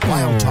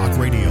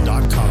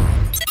wildtalkradio.com.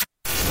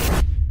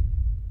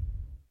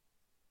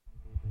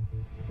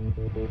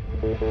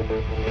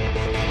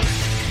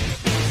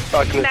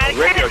 Talking to a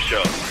radio show.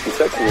 You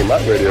texted me my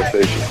radio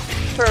station.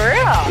 For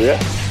real? Yeah.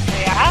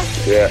 Yeah?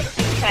 Yeah.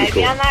 Can I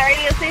be on that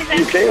radio station?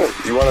 You can.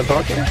 You want to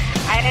talk to me?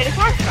 I need to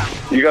talk to them.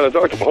 You got to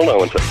talk to me. Hold on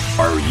one second.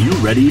 Are you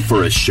ready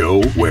for a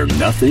show where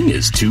nothing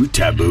is too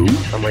taboo?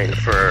 I'm waiting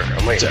for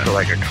like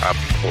a cop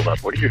to pull up.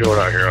 What are you doing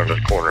out here on this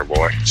corner,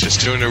 boy?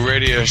 Just doing a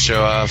radio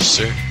show,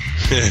 officer.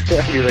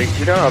 You're like,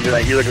 I'll be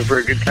like, you looking for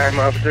a good time,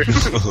 officer?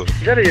 Is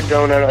that a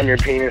donut on your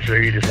penis, or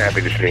are you just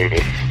happy to see me?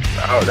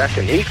 Oh, that's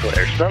an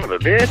eclair, son of a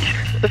bitch.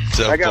 It's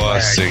a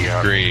Boston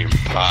cream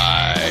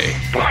pie.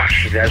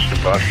 Gosh, that's the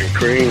Boston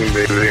cream,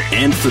 baby.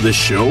 And for the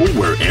show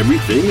where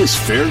everything is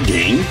fair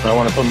game? I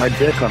want to put my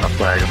dick on a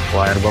flag and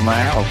fly it above my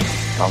house.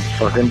 I'll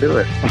fucking do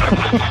it.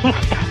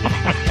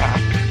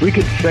 We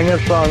could sing a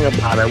song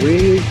about it.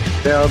 We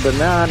sell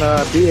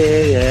banana,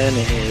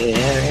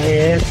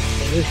 B-A-N-A-N-A.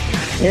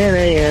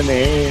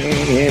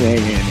 N-A-N-A-N-A-N-A.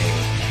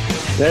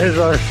 There's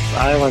our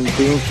island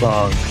theme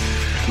song.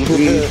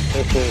 We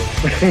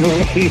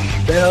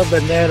spell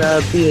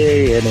banana,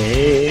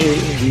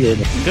 B-A-N-A.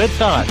 Good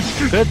thoughts.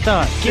 Good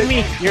thoughts. Give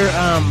me your,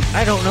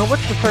 I don't know,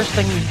 what's the first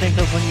thing you think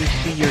of when you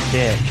see your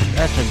dick?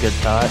 That's a good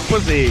thought.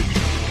 Pussy.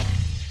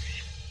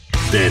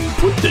 Then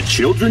put the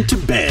children to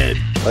bed.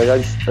 Like,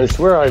 I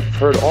swear I've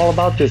heard all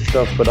about this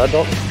stuff, but I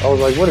was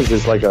like, what is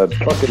this, like a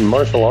fucking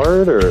martial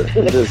art or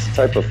this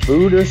type of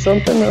food or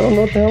something? I don't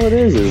know what the hell it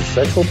is. Is it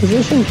sexual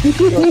position?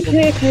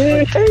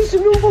 Hey,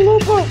 Sanupa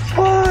Lupa!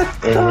 What?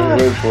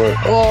 Wait for it.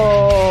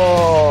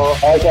 Oh,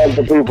 I thought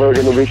the people are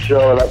going to be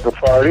showing up to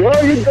party.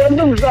 Oh, you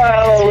Gundam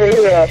style over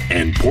here.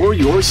 And pour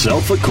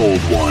yourself a cold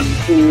one.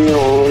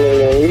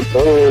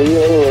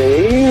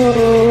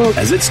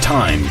 As it's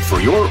time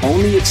for your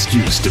only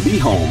excuse to be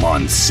home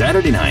on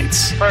Saturday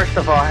nights. First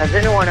of all, has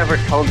anyone ever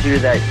told you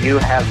that you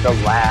have the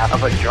laugh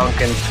of a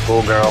drunken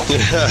schoolgirl?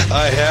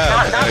 I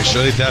have.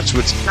 Actually, that's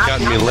what's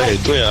gotten me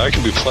laid. Yeah, I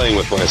can be playing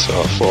with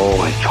myself.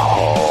 Oh, it's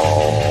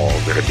all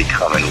going to be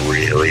coming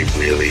really,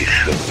 really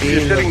soon.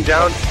 You're sitting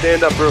down,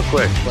 stand up real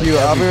quick.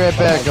 I'll be right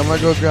back. I'm going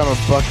to go grab a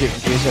bucket in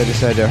case I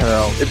decide to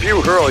hurl. If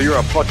you hurl, you're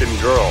a fucking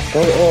girl.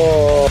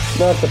 Oh,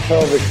 not the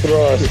pelvic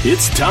thrust.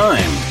 It's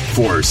time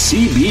for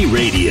CB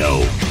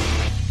Radio.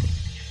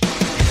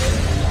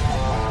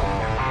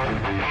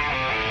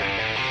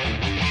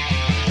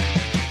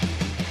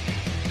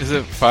 Is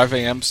it 5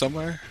 a.m.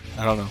 somewhere?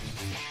 I don't know.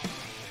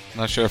 I'm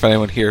not sure if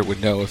anyone here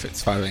would know if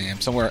it's 5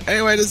 a.m. somewhere.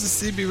 Anyway, this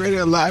is CB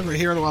Radio Live. We're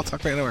here on the Wild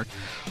Talk Radio Network.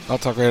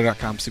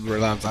 WildTalkRadio.com,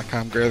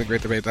 CBRadioLive.com,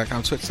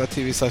 GreaterThanGreatDebate.com,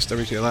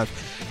 Twitch.tv/WTO Live.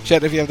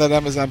 Chat, if you have that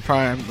Amazon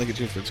Prime, link it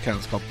to your Twitch account.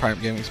 It's called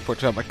Prime Gaming. Support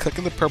channel by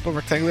clicking the purple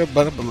rectangular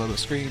button below the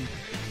screen.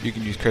 You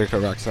can use credit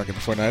code Rockstock in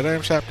the Fortnite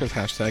item shop because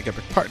hashtag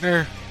Epic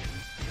Partner.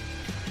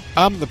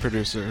 I'm the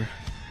producer.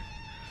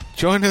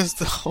 Joined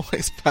as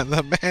always by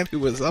the man who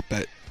was up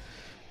at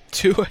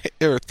 3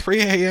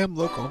 a.m.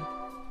 local.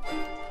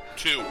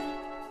 2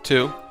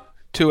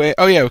 a.m.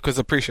 Oh yeah, because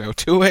the pre-show.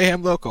 2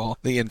 a.m. local.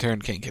 The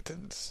intern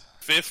KaneKittens.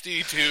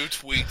 52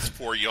 tweets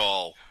for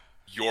y'all.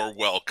 You're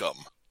welcome.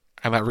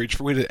 And I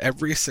retweeted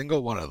every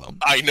single one of them.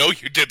 I know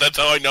you did. That's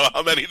how I know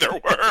how many there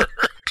were.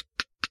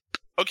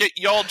 Okay,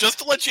 y'all, just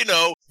to let you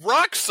know,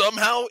 Rock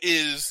somehow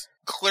is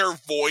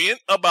clairvoyant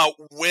about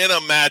when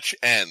a match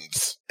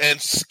ends and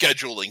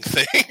scheduling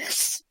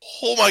things.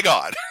 Oh my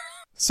god.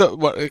 So,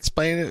 what?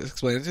 Explain it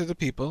to the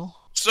people.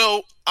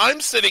 So, I'm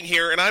sitting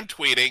here and I'm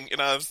tweeting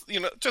and I was,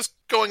 just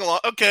going along.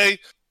 Okay,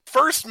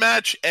 first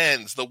match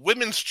ends. The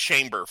women's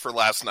chamber for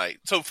last night.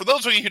 So, for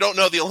those of you who don't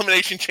know, the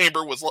Elimination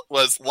Chamber was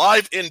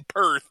live in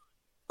Perth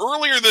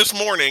earlier this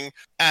morning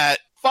at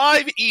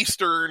 5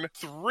 Eastern,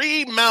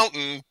 3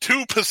 Mountain,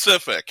 2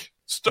 Pacific.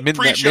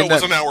 Pre-show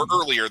was an hour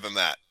earlier than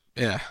that.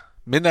 Yeah.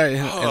 Midnight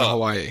in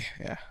Hawaii.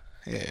 Yeah.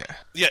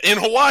 Yeah, in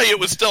Hawaii it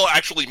was still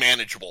actually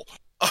manageable.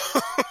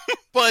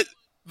 But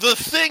the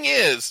thing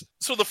is,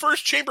 so the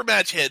first chamber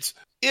match hits,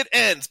 it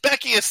ends.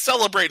 Becky is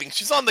celebrating.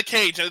 She's on the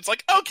cage, and it's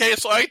like, okay,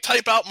 so I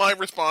type out my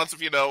response of,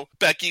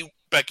 Becky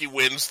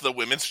wins the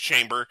women's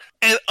chamber.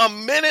 And a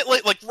minute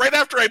late, like right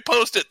after I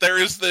post it,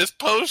 there is this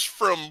post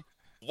from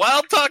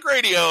Wild Talk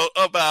Radio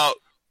about,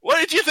 what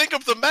did you think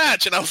of the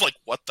match? And I was like,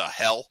 what the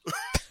hell?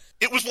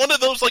 It was one of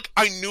those, like,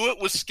 I knew it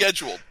was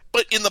scheduled.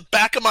 But in the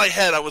back of my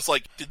head, I was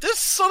like, did this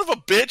son of a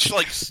bitch,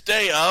 like,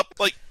 stay up?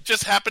 Like,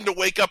 just happened to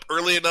wake up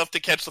early enough to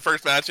catch the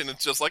first match, and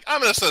it's just like,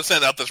 I'm going to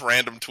send out this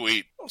random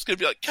tweet. I was going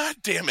to be like, God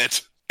damn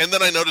it. And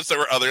then I noticed there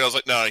were others. I was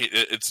like, no,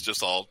 it's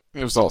just all...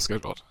 It was all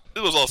scheduled.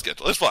 It was all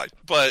scheduled. It's fine.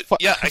 But,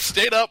 yeah, I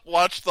stayed up,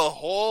 watched the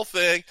whole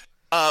thing.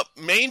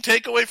 Main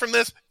takeaway from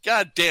this,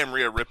 God damn,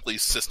 Rhea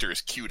Ripley's sister is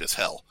cute as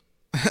hell.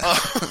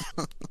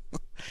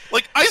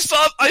 Like, I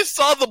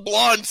saw the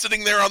blonde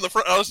sitting there on the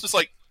front. I was just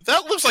like,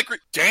 that looks like,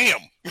 damn.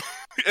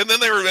 And then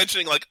they were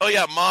mentioning, like, oh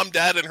yeah, mom,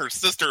 dad, and her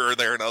sister are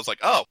there. And I was like,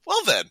 oh,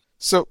 well then.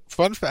 So,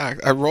 fun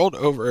fact, I rolled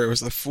over. It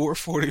was like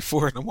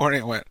 4:44 in the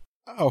morning. I went,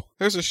 oh,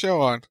 there's a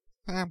show on.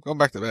 I'm going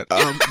back to bed.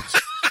 But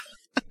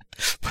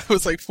it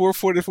was like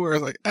 4:44. I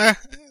was like,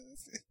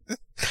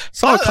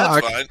 It's all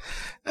o'clock. That's fine.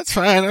 That's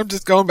fine. I'm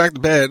just going back to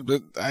bed,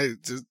 but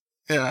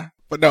yeah.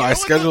 But no, I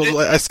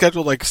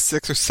scheduled like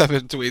 6 or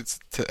 7 tweets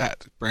to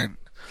at Brent.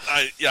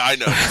 I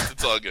know.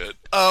 It's all good.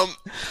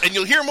 And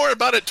you'll hear more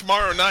about it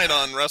tomorrow night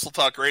on Wrestle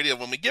Talk Radio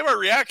when we give our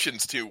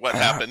reactions to what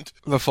happened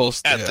the full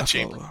at the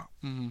chamber.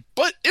 Mm-hmm.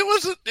 But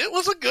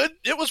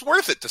it was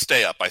worth it to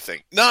stay up, I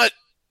think. Not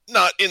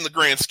in the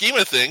grand scheme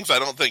of things. I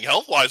don't think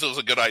health-wise it was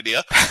a good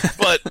idea.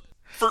 But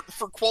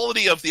for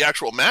quality of the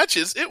actual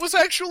matches, it was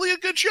actually a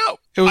good show.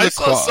 It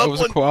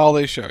was a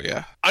quality show,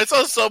 yeah. I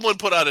saw someone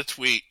put out a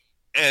tweet,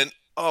 and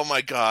oh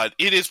my god,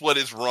 it is what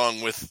is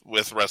wrong with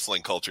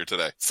wrestling culture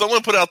today.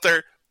 Someone put out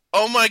there,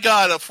 oh my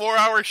god, a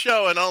 4-hour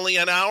show and only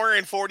an hour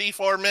and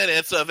 44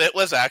 minutes of it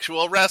was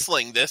actual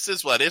wrestling. This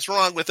is what is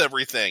wrong with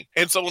everything.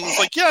 And someone was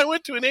like, yeah, I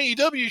went to an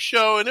AEW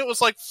show and it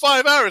was like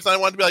 5 hours. And I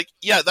wanted to be like,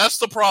 yeah, that's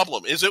the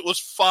problem, is it was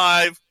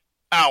 5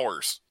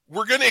 hours.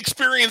 We're going to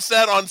experience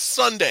that on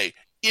Sunday.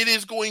 It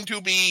is going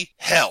to be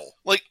hell.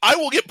 Like, I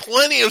will get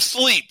plenty of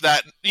sleep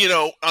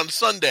on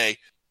Sunday.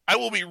 I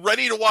will be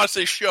ready to watch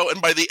this show,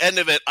 and by the end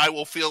of it, I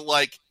will feel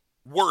like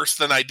worse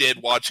than I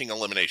did watching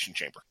Elimination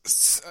Chamber.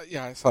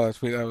 Yeah, I saw that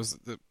tweet.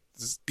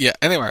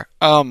 Anyway,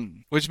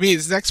 which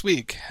means next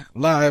week,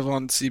 live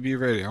on CB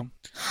Radio.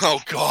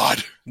 Oh,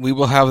 God. We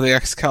will have the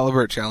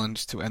Excalibur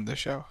Challenge to end the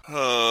show.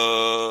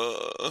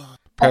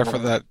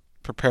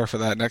 Prepare for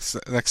that next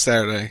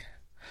Saturday.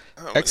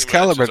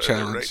 Excalibur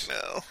Challenge. Right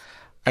now?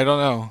 I don't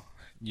know.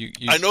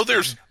 I know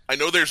there's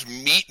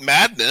Meat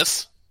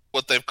Madness,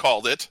 what they've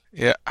called it.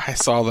 Yeah, I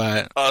saw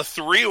that. A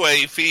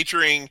 3-way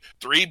featuring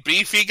 3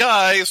 beefy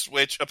guys,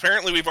 which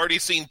apparently we've already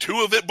seen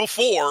 2 of it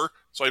before,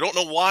 so I don't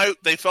know why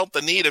they felt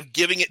the need of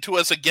giving it to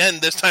us again,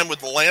 this time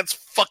with Lance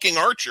fucking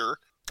Archer.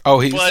 Oh,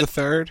 he's the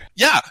third?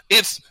 Yeah,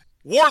 it's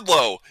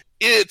Wardlow,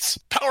 it's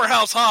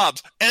Powerhouse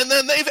Hobbs, and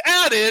then they've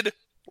added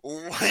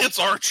Lance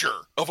Archer,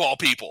 of all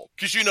people.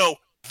 Because,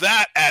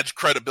 that adds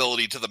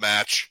credibility to the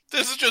match.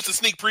 This is just a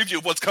sneak preview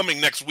of what's coming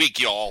next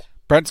week, y'all.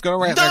 Brent's gonna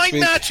rant next week. 9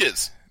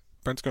 matches!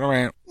 Brent's gonna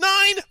rant.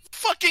 9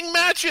 fucking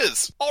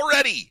matches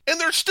already! And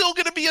there's still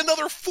gonna be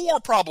another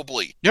 4,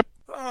 probably. Yep.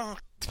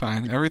 It's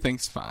fine.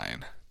 Everything's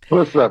fine.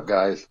 What's up,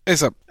 guys?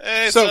 What's up?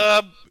 Hey,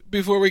 so,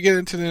 before we get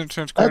into the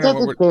Interns Corner,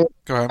 go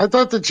ahead. I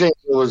thought the chamber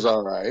was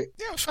all right.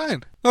 Yeah, it was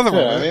fine. Nothing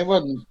wrong with it. It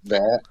wasn't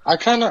bad.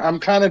 I'm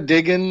kind of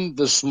digging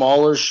the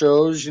smaller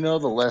shows, the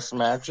less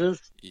matches.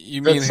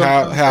 You mean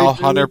how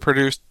Hunter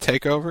produced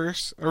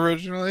takeovers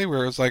originally,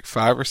 where it was like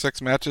 5 or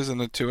 6 matches in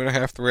a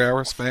 2.5-3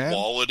 hour span?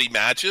 Quality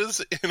matches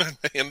in a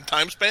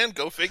time span?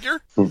 Go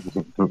figure.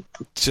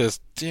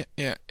 Just,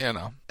 yeah.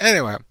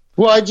 Anyway.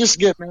 Well, I just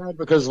get mad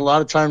because a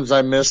lot of times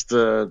I miss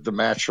the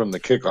match from the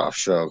kickoff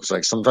show.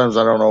 Because sometimes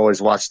I don't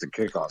always watch the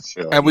kickoff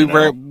show. And we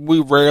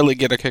rarely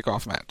get a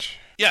kickoff match.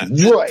 Yeah.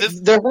 Right.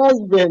 There has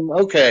been,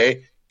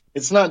 okay,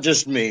 it's not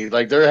just me.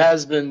 Like, there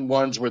has been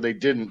ones where they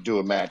didn't do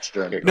a match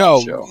during the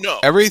kickoff show. No.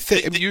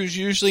 Everything,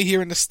 usually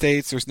here in the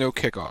States, there's no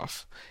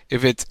kickoff.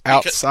 If it's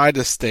outside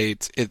the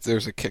States,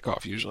 there's a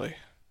kickoff usually.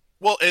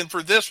 Well, and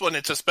for this one,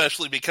 it's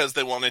especially because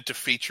they wanted to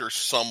feature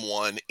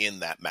someone in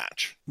that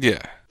match.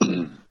 Yeah.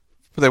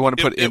 But they want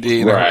to put Indy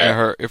in front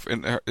of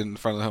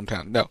the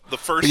hometown. No. The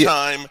first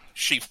time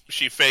she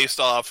faced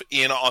off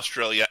in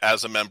Australia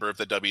as a member of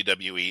the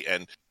WWE,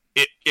 and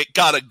it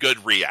got a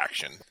good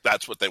reaction.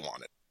 That's what they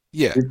wanted.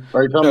 Yeah.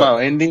 Are you talking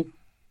about Indy?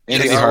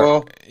 Indy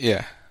Hartwell?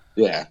 Yeah.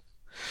 Yeah.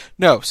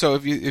 No, so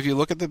if you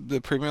look at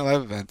the Premium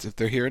Live events, if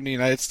they're here in the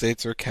United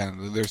States or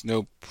Canada, there's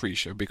no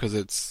pre-show because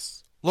it's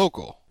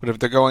local. But if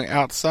they're going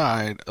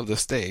outside of the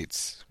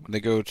States, when they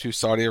go to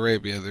Saudi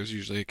Arabia, there's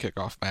usually a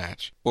kickoff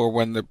match. Or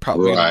when they're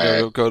probably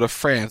going to go to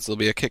France, there'll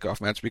be a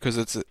kickoff match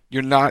because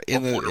you're not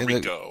in wherever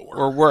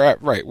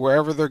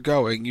they're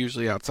going,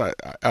 usually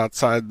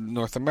outside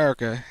North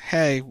America.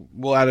 Hey,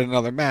 we'll add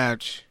another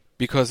match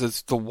because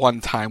it's the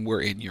one time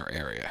we're in your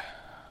area.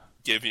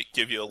 Give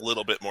you a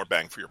little bit more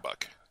bang for your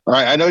buck. All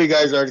right, I know you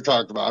guys already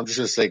talked about it. I'm just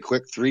going to say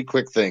 3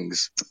 quick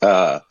things.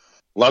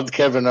 Loved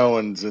Kevin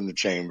Owens in the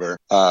chamber.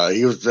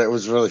 That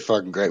was really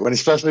fucking great.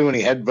 Especially when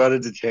he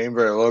headbutted the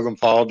chamber at Logan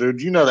Paul, dude.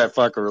 That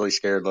fucker really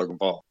scared Logan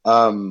Paul.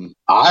 I'm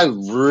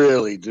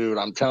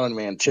telling you,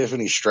 man,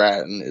 Tiffany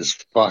Stratton is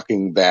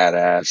fucking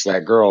badass.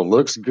 That girl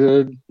looks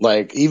good.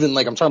 I'm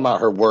talking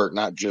about her work,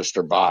 not just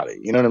her body.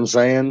 You know what I'm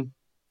saying?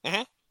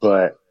 Mm-hmm.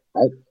 But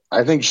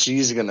I think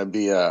she's gonna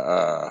be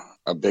a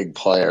big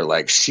player.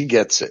 Like, she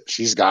gets it.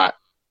 She's got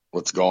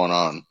what's going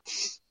on.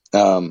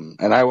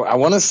 And I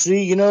want to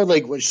see,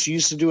 when she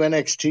used to do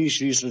NXT,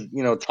 she used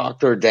to, talk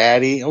to her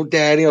daddy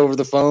over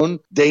the phone.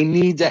 They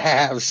need to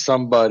have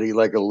somebody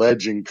like a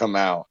legend come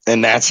out,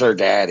 and that's her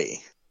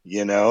daddy,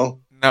 No.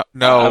 I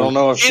don't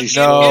know if she's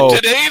in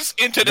today's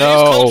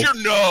culture,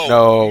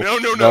 no.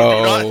 Do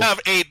not have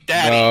a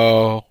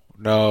daddy.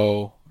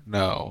 No.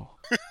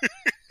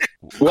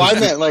 Well, I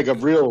meant like a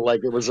real,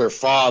 like it was her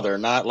father,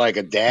 not like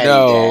a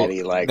daddy,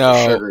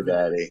 a sugar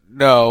daddy.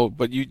 No,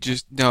 but you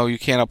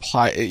can't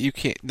apply it. You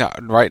can't,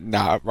 right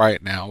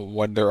now,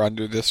 when they're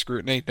under this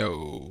scrutiny.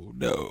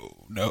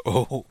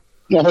 No.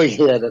 Oh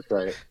yeah, that's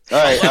right. All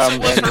right. Unless it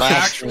was and her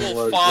last actual thing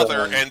was,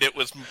 father, and it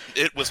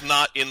was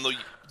not in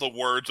the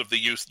words of the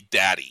youth,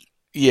 daddy.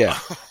 Yeah.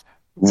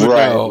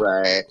 right, No,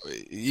 right.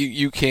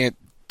 You can't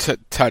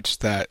touch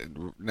that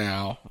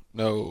now.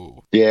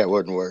 No. Yeah, it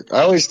wouldn't work. I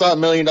always thought $1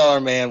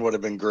 Million Man would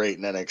have been great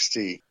in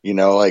NXT. You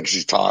know, like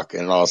she's talking,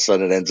 and all of a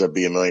sudden it ends up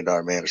being $1 Million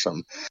Man or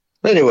something.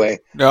 But anyway,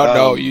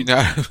 No, you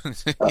know,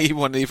 he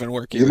wouldn't even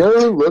work either.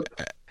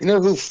 You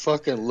know who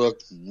fucking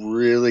looked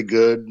really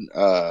good?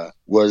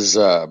 Was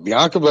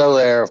Bianca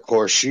Belair, of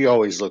course. She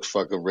always looks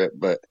fucking ripped,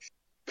 but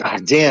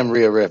goddamn,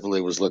 Rhea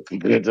Ripley was looking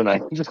good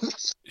tonight. I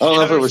don't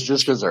know if it was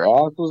just because her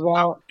ass was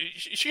out.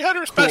 She had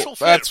her special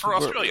fit for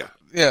Australia.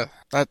 Yeah,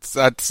 that's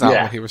not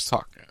what he was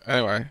talking.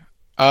 Anyway,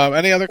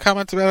 any other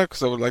comments about it?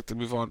 Because I would like to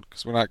move on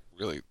because we're not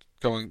really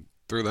going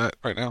through that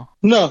right now.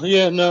 No,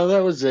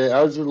 that was it.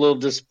 I was a little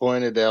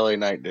disappointed the LA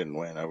Knight didn't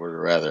win. I would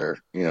rather,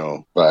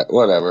 but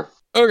whatever.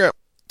 Okay,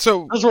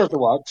 so it was worth the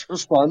watch. It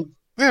was fun.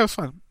 Yeah, it was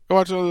fun. Go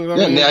watch all the.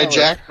 Yeah, Nia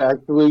Jax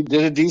actually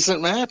did a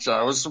decent match.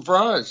 I was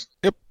surprised.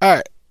 Yep. All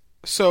right.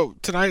 So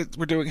tonight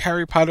we're doing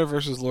Harry Potter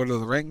versus Lord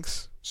of the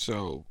Rings.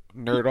 So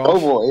nerd off. Oh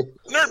boy,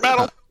 nerd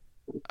battle.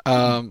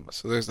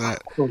 So there's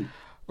that.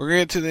 We're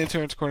gonna get to the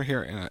Interns Corner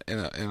here in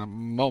a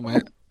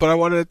moment, but I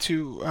wanted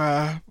to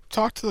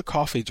talk to the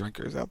coffee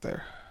drinkers out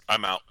there.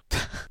 I'm out.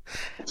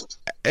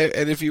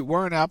 And if you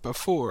weren't out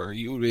before,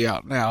 you would be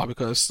out now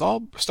because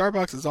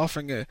Starbucks is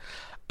offering an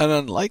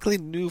unlikely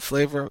new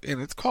flavor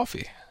in its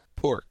coffee: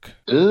 pork.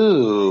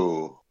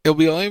 Ooh. It'll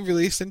be only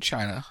released in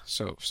China,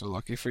 so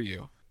lucky for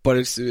you. But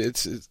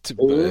the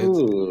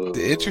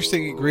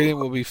interesting ingredient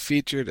will be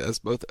featured as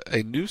both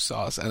a new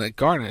sauce and a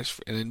garnish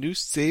in a new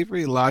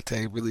savory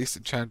latte released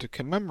in China to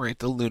commemorate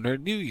the Lunar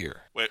New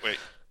Year. Wait.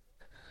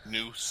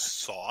 New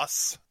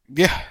sauce?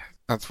 Yeah,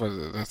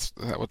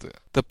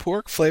 the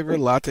pork flavor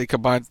latte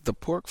combines the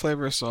pork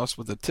flavor sauce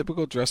with the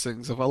typical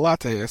dressings of a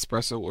latte,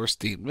 espresso, or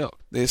steamed milk.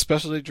 The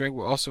specialty drink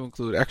will also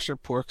include extra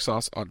pork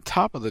sauce on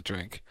top of the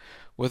drink,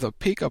 with a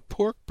peak of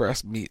pork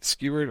breast meat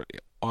skewered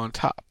on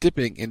top,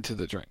 dipping into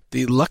the drink.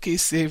 The Lucky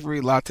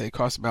Savory Latte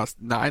costs about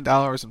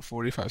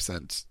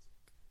 $9.45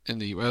 in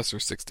the U.S. or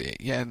 68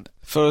 yen.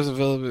 Photos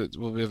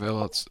will be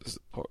available at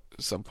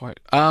some point.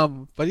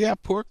 But yeah,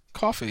 pork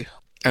coffee.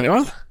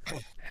 Anyone?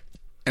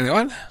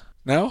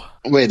 No?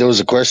 Wait, there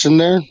was a question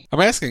there? I'm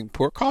asking,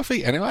 pork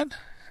coffee? Anyone?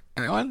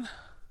 No.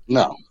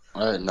 No.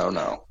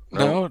 No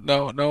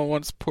one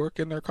wants pork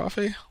in their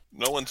coffee?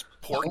 No one's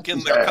pork in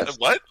their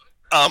what?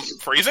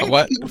 Phrasing?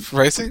 What?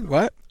 Phrasing?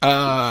 What?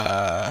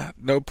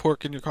 No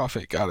pork in your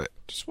coffee. Got it.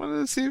 Just wanted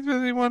to see if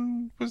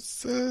anyone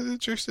was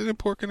interested in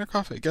pork in their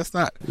coffee. Guess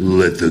not.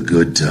 Let the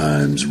good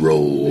times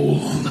roll.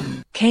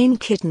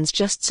 KaneKittens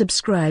just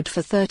subscribed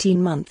for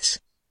 13 months.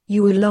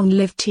 You will long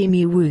live Team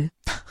Woo.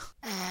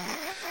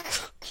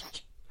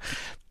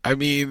 I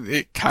mean,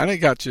 it kind of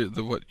got you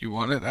what you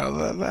wanted out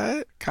of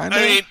that. Kind of.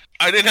 I mean,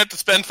 I didn't have to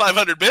spend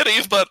 500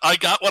 biddies, but I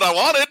got what I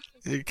wanted.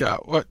 You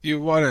got what you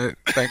wanted.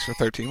 Thanks for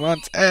 13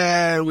 months.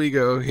 And we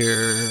go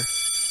here.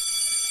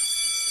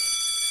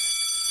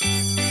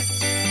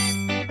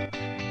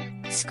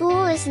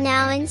 School is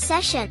now in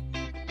session.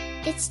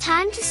 It's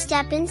time to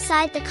step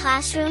inside the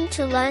classroom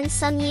to learn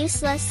some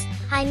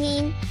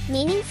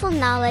meaningful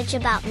knowledge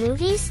about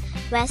movies,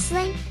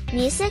 wrestling,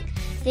 music,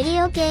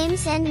 video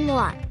games, and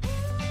more.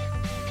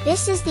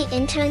 This is the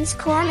Interns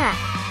Corner.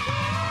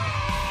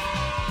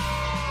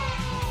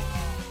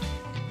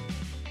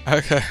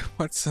 Okay,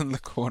 what's in the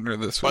corner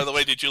this week? By the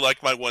way, did you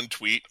like my one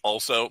tweet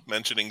also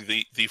mentioning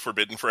the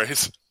forbidden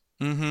phrase?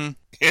 Mm-hmm.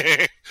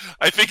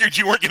 I figured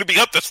you weren't going to be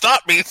up to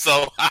stop me,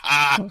 so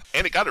and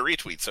it got a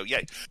retweet, so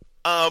yay.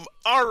 All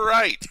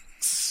right,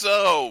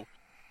 so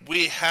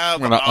we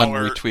have I'm going to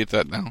unretweet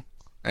that now.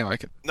 I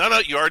like it. No,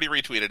 you already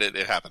retweeted it.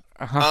 It happened.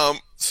 Uh-huh.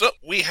 So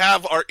we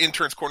have our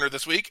Interns Corner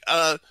this week.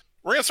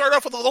 We're going to start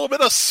off with a little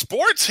bit of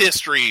sports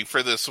history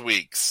for this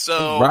week.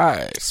 So,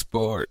 right,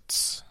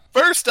 sports.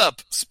 First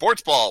up,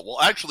 sports ball. Well,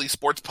 actually,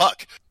 sports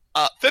puck.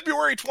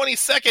 February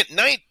 22nd,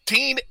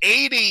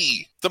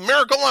 1980. The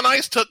Miracle on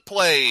Ice took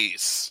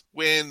place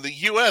when the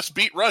U.S.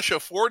 beat Russia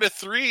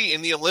 4-3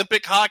 in the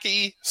Olympic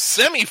hockey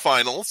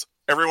semifinals.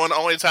 Everyone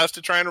always has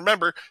to try and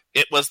remember,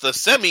 it was the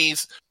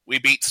semis. We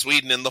beat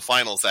Sweden in the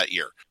finals that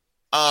year.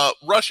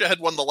 Russia had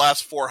won the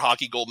last 4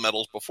 hockey gold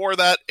medals before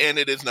that, and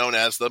it is known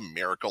as the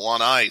Miracle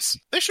on Ice.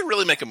 They should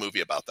really make a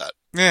movie about that.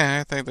 Yeah,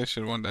 I think they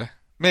should one day.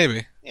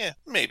 Maybe. Yeah,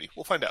 maybe.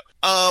 We'll find out.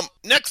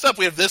 Next up,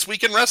 we have This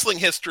Week in Wrestling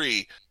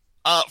History.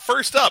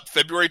 First up,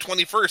 February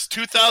 21st,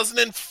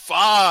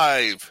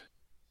 2005.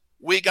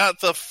 We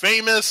got the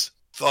famous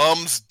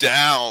thumbs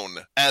down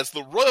as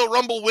the Royal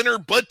Rumble winner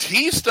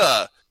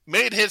Batista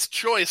made his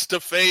choice to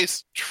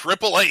face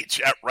Triple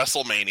H at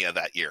WrestleMania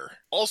that year.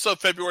 Also,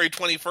 February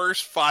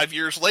 21st, 5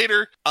 years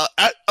later,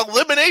 at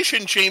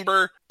Elimination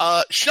Chamber,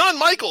 Shawn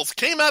Michaels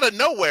came out of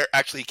nowhere.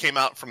 Actually, he came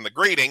out from the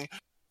grating,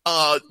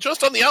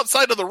 just on the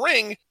outside of the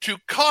ring to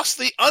cost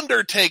The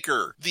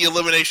Undertaker the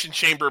Elimination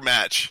Chamber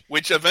match,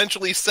 which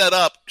eventually set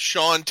up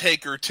Shawn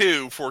Taker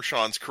 2 for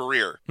Shawn's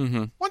career.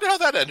 Mm-hmm. Wonder how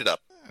that ended up.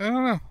 I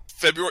don't know.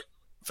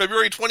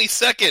 February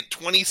 22nd,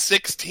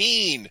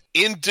 2016,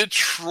 in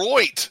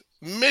Detroit,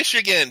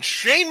 Michigan,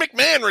 Shane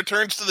McMahon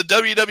returns to the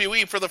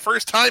WWE for the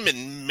first time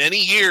in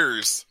many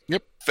years.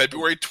 Yep.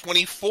 February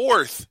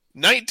 24th,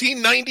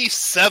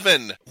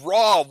 1997,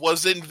 Raw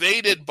was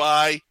invaded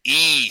by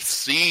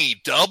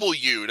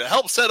ECW to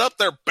help set up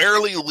their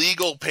barely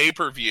legal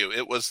pay-per-view.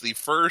 It was the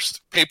first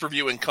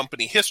pay-per-view in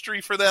company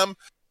history for them,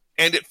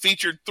 and it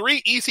featured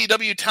 3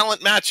 ECW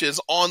talent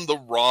matches on the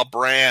Raw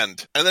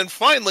brand. And then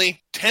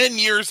finally, 10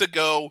 years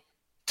ago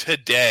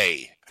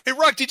today. Hey,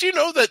 Rock, did you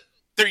know that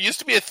there used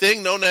to be a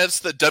thing known as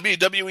the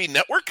WWE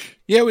Network?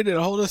 Yeah, we did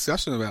a whole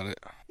discussion about it.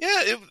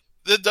 Yeah,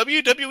 the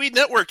WWE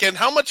Network. And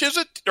how much is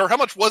it, or how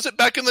much was it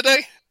back in the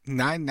day?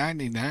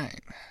 $9.99.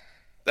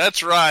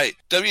 That's right.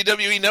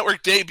 WWE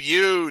Network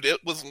debuted.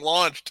 It was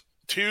launched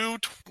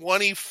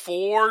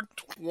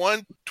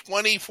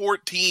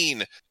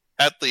 2/24/2014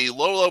 at the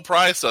low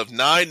price of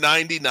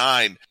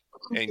 $9.99.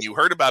 And you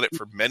heard about it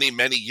for many,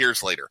 many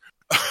years later.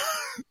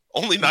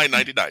 Only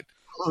 $9.99.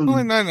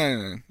 Only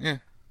 $9.99, yeah.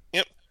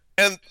 Yep.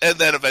 And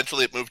then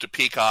eventually it moved to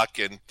Peacock,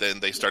 and then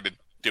they started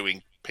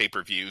doing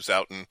pay-per-views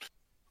out in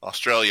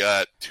Australia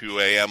at 2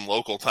 a.m.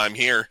 local time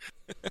here.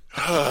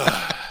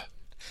 I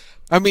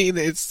mean,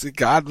 it's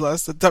God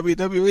bless the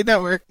WWE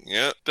Network.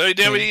 Yeah,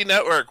 WWE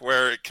Network,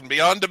 where it can be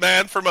on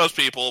demand for most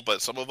people,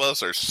 but some of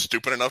us are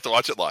stupid enough to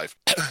watch it live.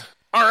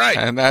 All right.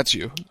 And that's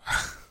you.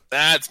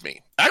 That's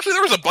me. Actually,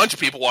 there was a bunch of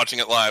people watching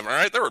it live, all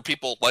right? There were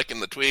people liking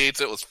the tweets.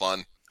 It was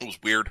fun. It was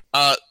weird.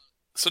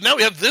 So now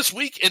we have This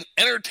Week in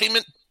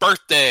Entertainment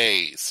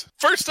Birthdays.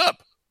 First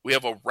up, we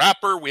have a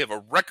rapper. We have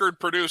a record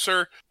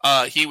producer.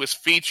 He was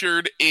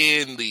featured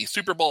in the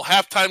Super Bowl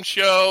halftime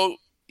show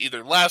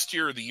either last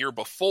year or the year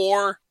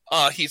before.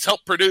 He's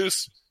helped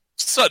produce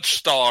such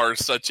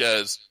stars such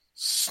as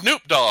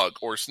Snoop Dogg,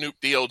 or Snoop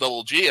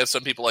D-O-G-G, as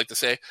some people like to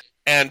say,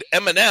 and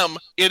Eminem.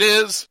 It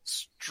is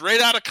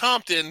straight out of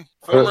Compton,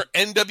 former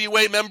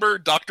NWA member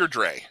Dr.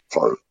 Dre.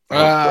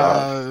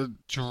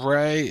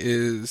 Dre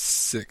is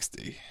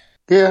 60.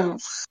 Yeah,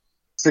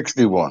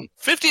 61.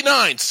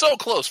 59, so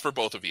close for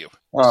both of you.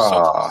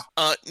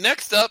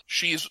 Next up,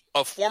 she's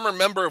a former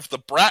member of the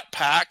Brat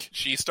Pack.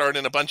 She starred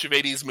in a bunch of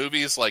 80s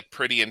movies like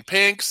Pretty in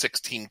Pink,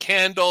 16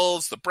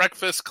 Candles, The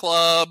Breakfast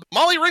Club.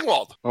 Molly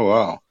Ringwald. Oh,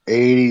 wow.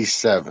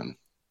 87.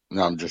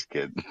 No, I'm just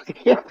kidding.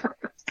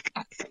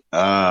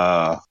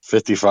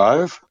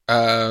 55?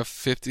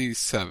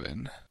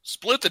 57.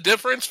 Split the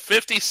difference,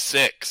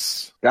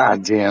 56.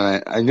 God damn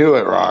it. I knew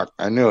it, Rock.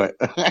 I knew it.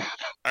 All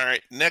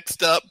right,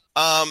 next up,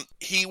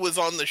 he was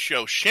on the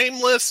show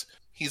Shameless.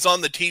 He's on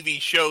the TV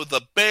show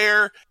The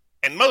Bear.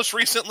 And most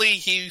recently,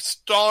 he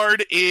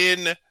starred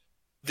in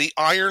the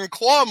Iron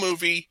Claw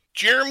movie,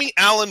 Jeremy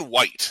Allen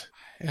White.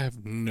 I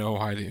have no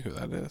idea who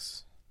that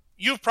is.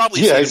 You've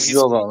probably seen him. He's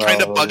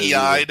kind of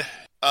buggy-eyed.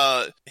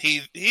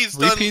 He's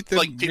done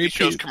TV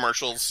shows,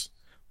 commercials.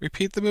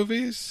 Repeat the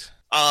movies?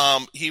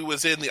 He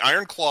was in the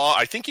Iron Claw.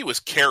 I think he was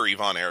Carrie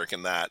Von Erich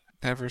in that.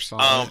 Never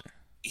saw it.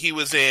 He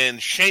was in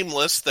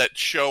Shameless, that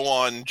show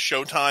on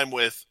Showtime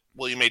with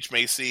William H.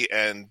 Macy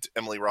and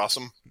Emily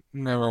Rossum.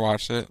 Never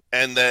watched it.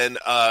 And then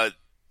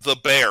The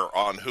Bear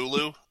on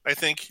Hulu, I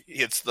think.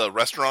 It's the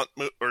restaurant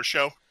or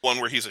show,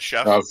 one where he's a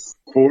chef.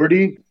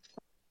 40?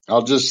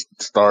 I'll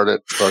just start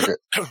it. Fuck it.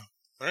 All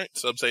right,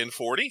 so I'm saying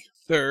 40.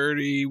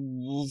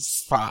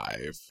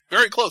 35.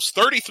 Very close.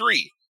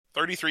 33.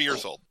 33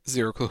 years old.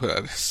 Zero clue who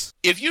that is.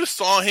 If you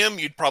saw him,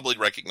 you'd probably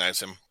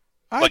recognize him.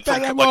 Like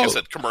I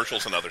said,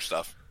 commercials and other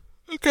stuff.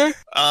 Okay.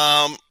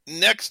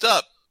 Next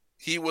up,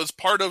 he was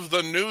part of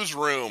The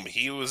Newsroom.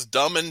 He was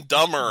Dumb and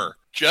Dumber.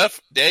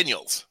 Jeff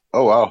Daniels.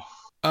 Oh, wow.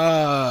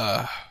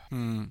 I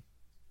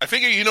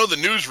figure you know The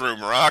Newsroom,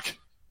 Rock.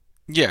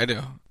 Yeah, I do.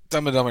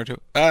 Dumb and Dumber,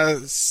 too.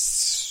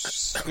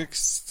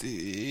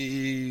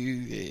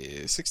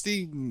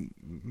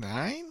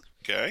 69?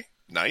 Okay,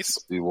 nice.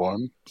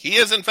 61. He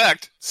is, in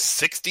fact,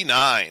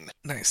 69.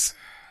 Nice.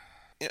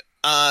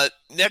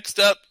 Next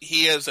up,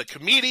 he is a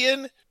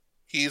comedian.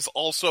 He's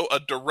also a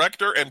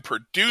director and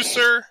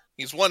producer.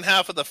 He's one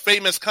half of the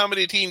famous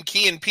comedy team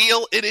Key and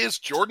Peele. It is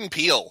Jordan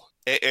Peele.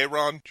 Hey,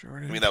 Ron?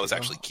 Jordan I mean, that was Peele.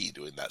 actually Key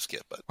doing that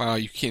skit, but... Wow,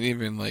 you can't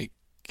even,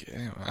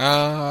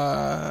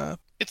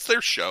 it's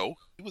their show.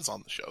 He was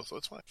on the show, so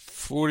it's fine.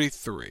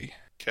 43.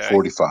 Okay.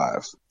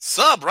 45.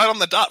 Sub, right on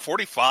the dot,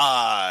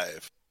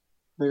 45.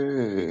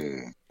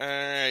 Hey.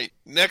 Alright,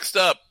 next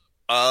up,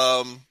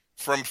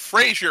 from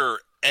Frasier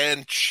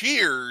and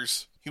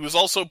Cheers, he was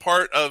also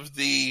part of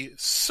the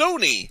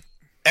Sony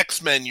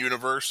X-Men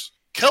universe,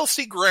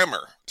 Kelsey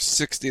Grammer.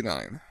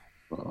 69.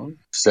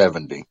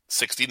 70.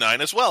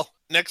 69 as well.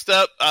 Next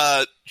up,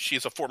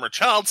 she's a former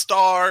child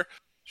star.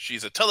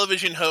 She's a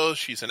television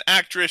host. She's an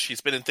actress.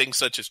 She's been in things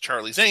such as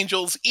Charlie's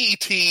Angels,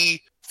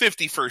 E.T.,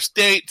 50 First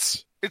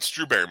Dates. It's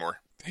Drew Barrymore.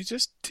 They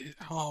just did...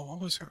 Oh,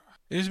 what was her...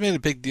 They just made a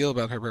big deal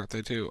about her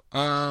birthday, too.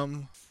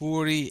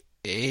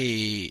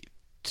 48.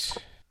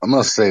 I'm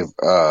going to say,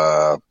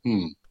 Because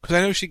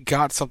I know she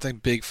got something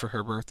big for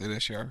her birthday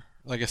this year.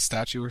 Like a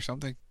statue or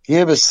something.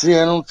 Yeah, but see,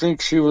 I don't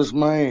think she was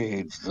my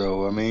age,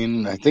 though. I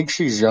mean, I think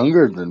she's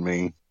younger than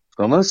me.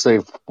 I'm going to say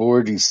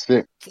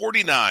 46.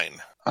 49.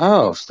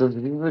 Oh, so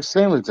you're the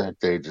same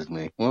exact age as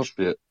me. Well,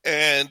 shit.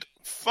 And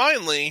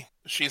finally,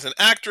 she's an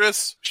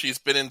actress. She's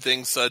been in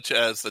things such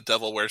as The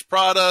Devil Wears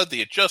Prada,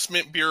 The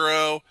Adjustment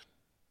Bureau.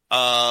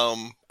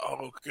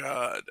 Oh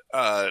God,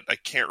 I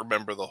can't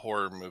remember the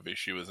horror movie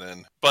she was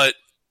in, but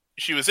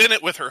she was in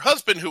it with her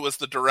husband, who was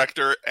the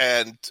director,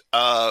 and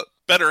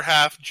better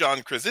half,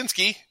 John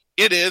Krasinski.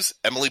 It is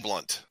Emily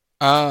Blunt.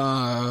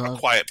 A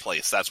Quiet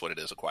Place. That's what it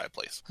is. A Quiet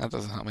Place. That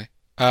doesn't help me.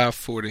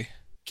 40.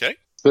 Okay.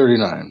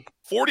 39.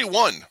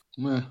 41.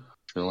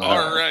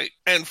 All right.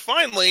 And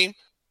finally,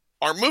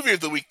 our movie of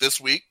the week this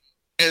week,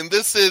 and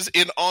this is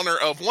in honor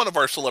of one of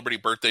our celebrity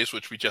birthdays,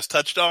 which we just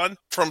touched on.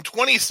 From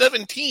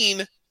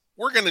 2017,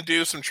 we're going to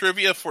do some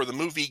trivia for the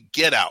movie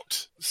Get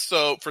Out.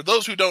 So, for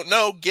those who don't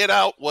know, Get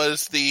Out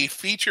was the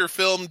feature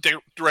film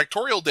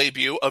directorial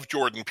debut of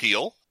Jordan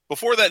Peele.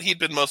 Before that, he'd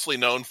been mostly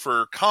known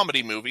for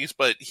comedy movies,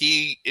 but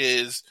he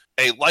is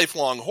a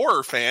lifelong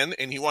horror fan,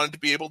 and he wanted to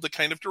be able to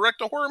kind of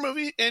direct a horror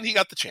movie, and he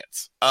got the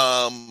chance.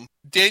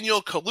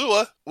 Daniel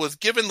Kaluuya was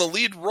given the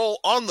lead role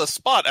on the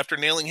spot after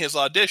nailing his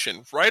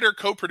audition. Writer,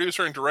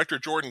 co-producer, and director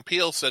Jordan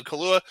Peele said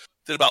Kaluuya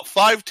did about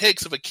 5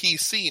 takes of a key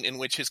scene in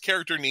which his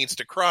character needs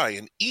to cry,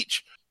 and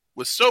each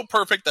was so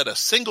perfect that a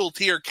single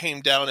tear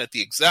came down at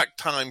the exact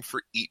time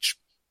for each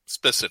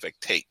specific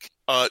take.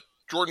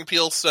 Jordan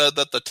Peele said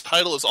that the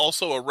title is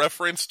also a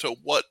reference to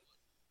what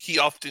he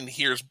often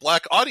hears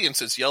black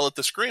audiences yell at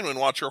the screen when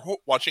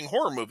watching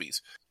horror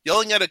movies.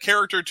 Yelling at a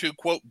character to,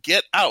 quote,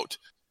 get out.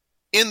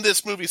 In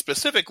this movie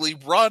specifically,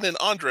 Rod and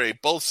Andre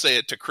both say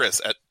it to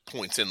Chris at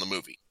points in the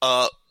movie.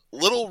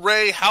 Little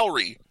Ray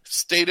Howry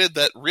stated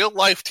that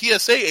real-life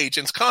TSA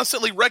agents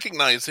constantly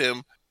recognize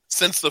him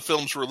since the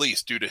film's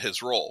release due to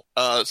his role.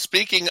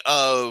 Speaking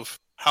of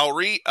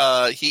Howry,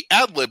 he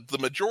ad-libbed the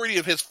majority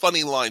of his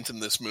funny lines in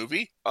this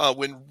movie.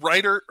 When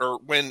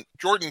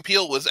Jordan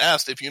Peele was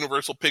asked if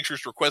Universal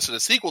Pictures requested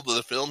a sequel to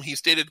the film, he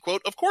stated,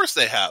 quote, of course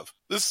they have.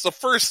 This is the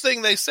first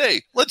thing they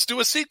say. Let's do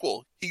a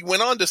sequel. He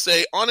went on to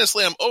say,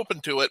 honestly, I'm open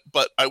to it,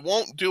 but I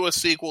won't do a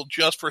sequel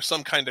just for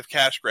some kind of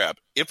cash grab.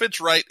 If it's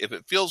right, if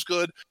it feels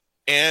good,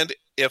 and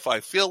if I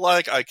feel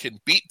like I can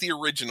beat the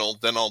original,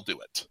 then I'll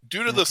do it.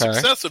 Due to the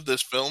success of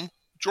this film,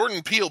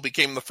 Jordan Peele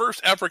became the first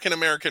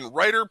African-American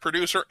writer,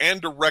 producer, and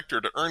director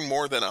to earn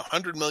more than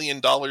 $100 million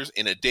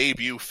in a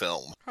debut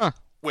film. Huh.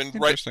 When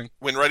writing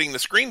the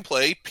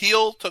screenplay,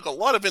 Peele took a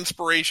lot of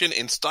inspiration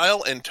in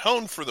style and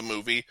tone for the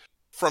movie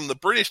from the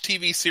British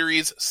TV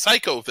series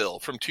Psychoville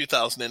from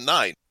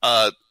 2009.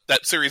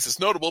 That series is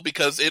notable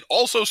because it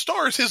also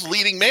stars his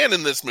leading man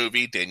in this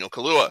movie, Daniel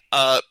Kaluuya.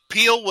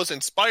 Peele was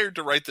inspired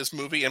to write this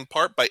movie in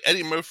part by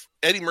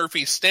Eddie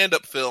Murphy's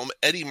stand-up film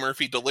Eddie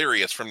Murphy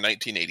Delirious from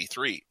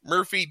 1983.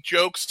 Murphy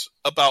jokes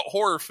about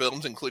horror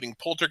films, including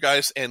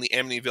Poltergeist and the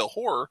Amityville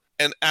Horror,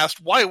 and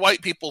asked why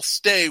white people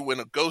stay when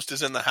a ghost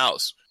is in the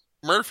house.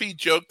 Murphy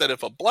joked that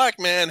if a black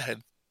man had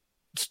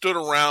stood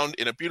around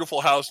in a beautiful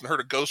house and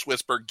heard a ghost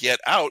whisper, get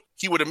out,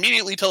 he would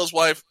immediately tell his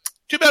wife,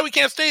 too bad we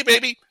can't stay,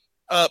 baby.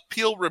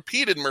 Peele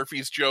repeated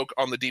Murphy's joke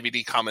on the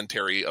DVD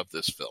commentary of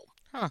this film.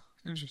 Huh,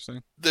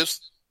 interesting.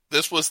 This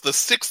was the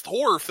 6th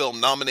horror film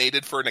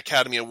nominated for an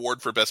Academy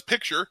Award for Best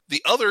Picture.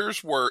 The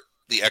others were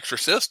The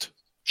Exorcist,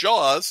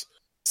 Jaws,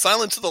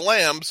 Silence of the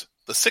Lambs,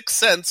 The Sixth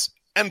Sense,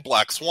 and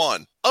Black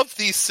Swan. Of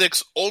these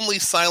 6, only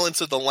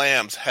Silence of the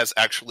Lambs has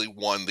actually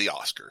won the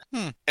Oscar.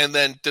 And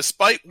then,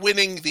 despite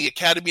winning the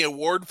Academy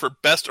Award for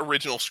Best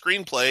Original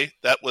Screenplay,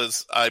 that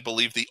was, I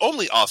believe, the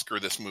only Oscar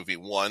this movie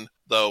won,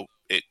 though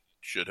it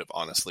should have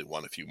honestly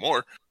won a few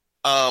more.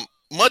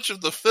 Much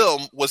of the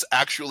film was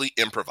actually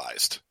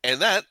improvised.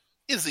 And that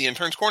is the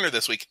Interns Corner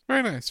this week.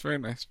 Very nice, very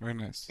nice, very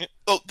nice.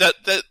 Oh, that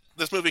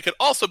this movie could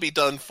also be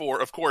done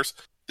for, of course,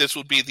 this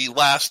would be the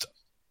last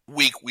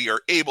week we are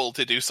able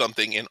to do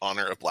something in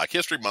honor of Black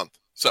History Month.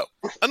 So,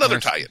 another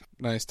tie-in.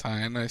 Nice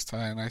tie-in.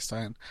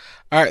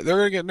 All right, they're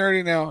going to get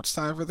nerdy now. It's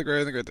time for the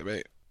Great and the Great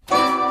Debate.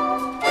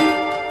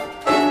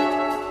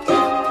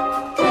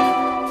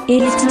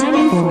 It's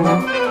time for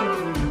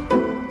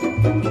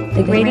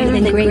the Greater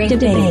Than the Great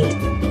Debate.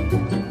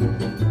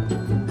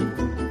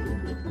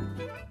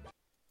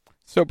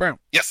 So, Brown.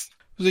 Yes.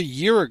 It was a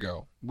year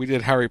ago we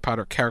did Harry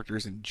Potter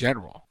characters in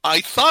general.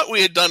 I thought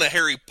we had done a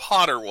Harry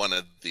Potter one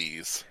of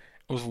these.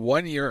 It was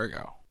 1 year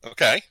ago.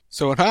 Okay.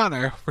 So in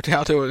honor, we're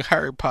now doing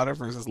Harry Potter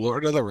versus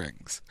Lord of the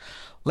Rings.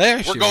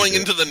 We're going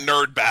into the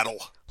nerd battle.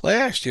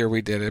 Last year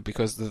we did it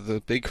because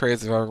the big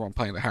craze of everyone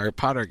playing the Harry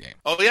Potter game.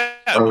 Oh, yeah.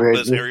 It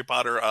was Harry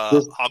Potter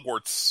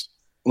Hogwarts.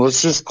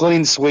 Let's just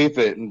clean sweep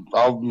it, and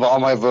all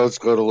my votes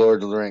go to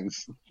Lord of the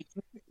Rings.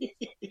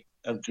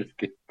 I'm just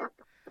kidding.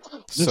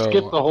 Just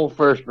skip the whole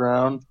first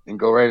round and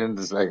go right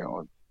into the second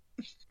one.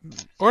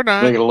 Or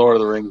not. Make it a Lord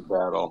of the Rings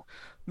battle.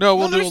 No,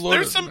 we'll do a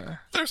Lord of the Rings.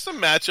 There's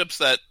some matchups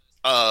that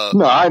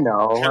no, I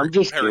know.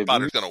 Harry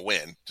Potter's going to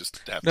win.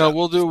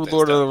 We'll do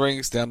Lord of the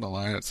Rings down the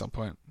line at some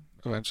point,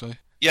 eventually.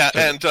 Yeah,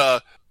 and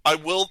I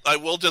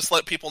will just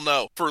let people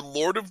know, for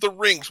Lord of the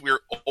Rings, we're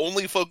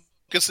only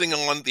focusing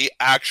on the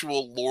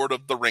actual Lord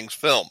of the Rings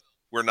film.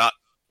 We're not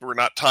We're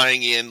not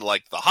tying in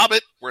like The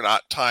Hobbit. We're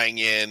not tying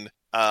in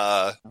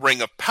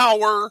Ring of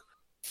Power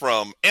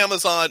from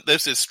Amazon.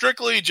 This is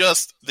strictly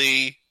just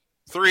the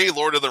 3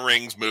 Lord of the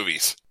Rings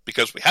movies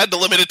because we had to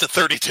limit it to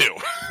 32.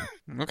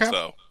 Okay.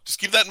 So just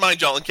keep that in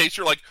mind, y'all, in case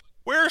you're like,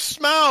 where's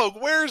Smaug?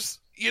 Where's,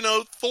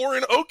 Thor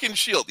and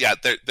Oakenshield? Yeah,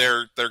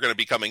 they're going to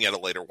be coming at a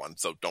later one,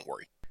 so don't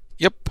worry.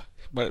 Yep.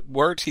 But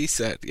words he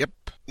said. Yep.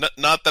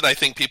 Not that I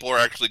think people are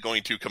actually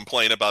going to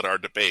complain about our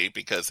debate,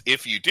 because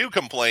if you do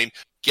complain,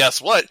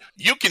 guess what?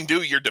 You can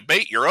do your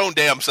debate your own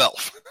damn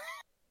self.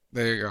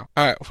 There you go.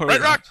 All right. What do Right,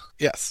 we got? Rock?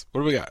 Yes.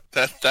 What do we got?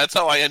 That's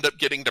how I end up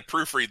getting to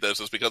proofread this,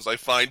 is because I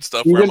find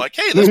stuff where I'm like,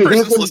 hey, this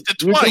person's listed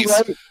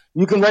twice.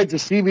 You can write to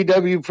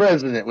CBW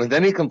president with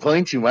any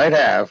complaints you might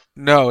have.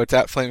 No, it's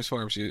at Flames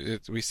Forums.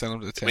 We send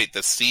them to Tim. Wait, the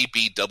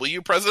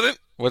CBW president?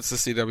 What's the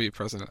CW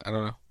president? I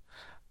don't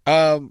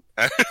know.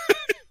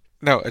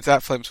 No, it's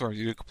at Flames Forums.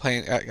 You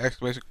complain,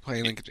 exclamation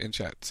complain link in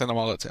chat. Send them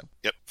all to Tim.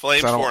 Yep,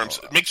 Flames Forums.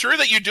 Make sure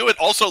that you do it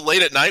also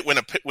late at night when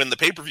the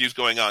pay-per-view's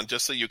going on,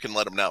 just so you can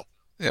let them know.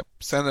 Yep,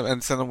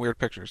 send them weird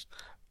pictures.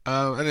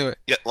 Anyway.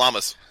 Yeah,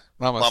 llamas.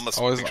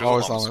 Always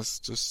llamas.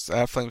 Just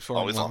at Flames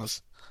Forums. Always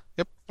llamas.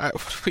 Yep.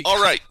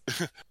 All right.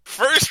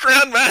 First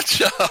round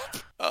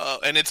matchup.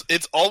 And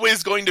it's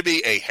always going to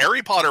be a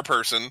Harry Potter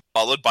person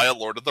followed by a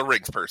Lord of the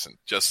Rings person,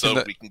 just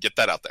so we can get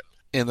that out there.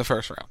 In the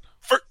first round.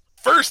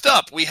 First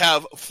up, we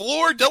have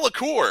Fleur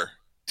Delacour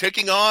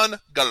taking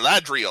on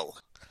Galadriel.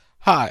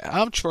 Hi,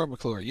 I'm Troy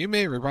McClure. You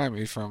may remind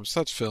me from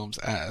such films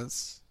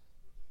as...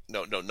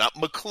 No, not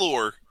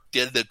McClure,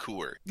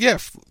 Delacour. Yeah,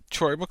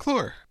 Troy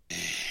McClure.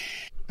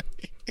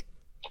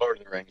 Lord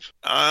of the Rings.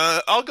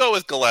 I'll go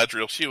with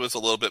Galadriel. She was a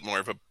little bit more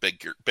of a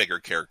bigger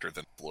character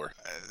than Fleur.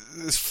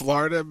 Is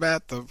Florida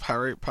Matt the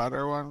Harry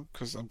Potter one?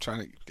 Because I'm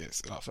trying to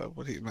guess off of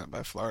what he meant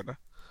by Florida.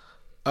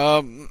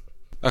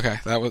 Okay,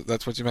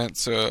 that's what you meant.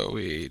 So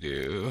we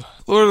do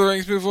Lord of the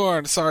Rings. Move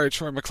on. Sorry,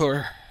 Troy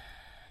McClure.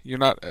 You're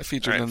not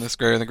featured in this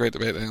Great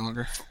Debate any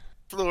longer.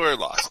 Fleur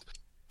lost.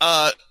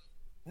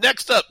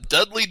 Next up,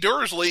 Dudley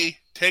Dursley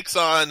takes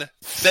on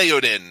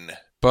Theoden.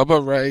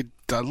 Bubba Ray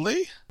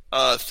Dudley?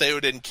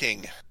 Theoden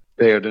King.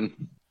 Theoden.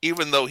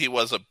 Even though he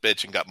was a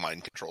bitch and got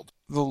mind controlled.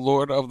 The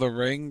Lord of the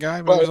Ring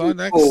guy moves on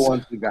next?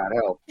 Once he got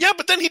help. Yeah,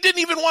 but then he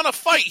didn't even want to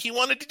fight. He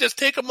wanted to just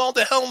take them all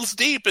to Helm's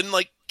Deep and,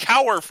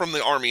 cower from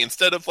the army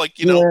instead of, he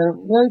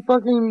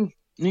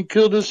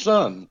killed his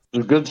son.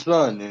 His good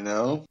son,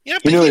 Yeah,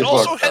 but he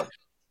also had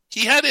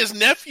his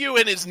nephew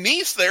and his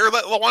niece there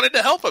that wanted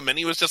to help him, and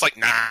he was just like,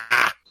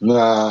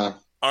 nah.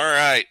 All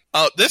right.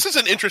 This is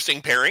an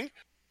interesting pairing.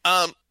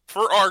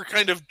 For our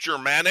kind of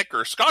Germanic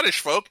or Scottish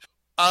folk,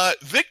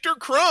 Victor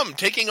Crumb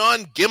taking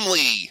on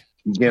Gimli.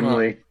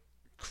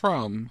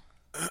 Crumb.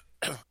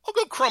 I'll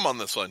go Crumb on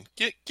this one.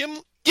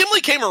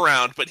 Gimli came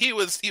around, but he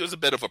was a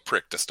bit of a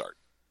prick to start.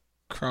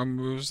 Crumb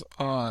moves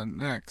on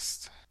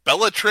next.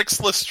 Bellatrix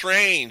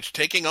Lestrange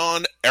taking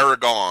on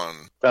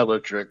Aragorn.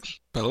 Bellatrix.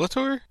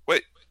 Bellator?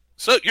 Wait,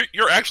 so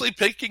you're actually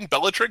picking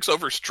Bellatrix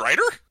over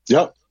Strider?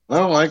 Yep, I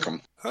don't like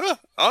him. Huh?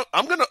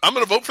 I'm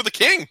gonna vote for the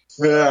king.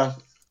 Yeah.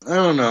 I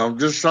don't know,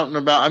 just something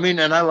about.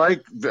 And I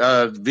like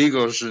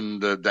Vigos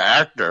and the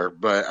actor,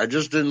 but I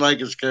just didn't like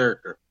his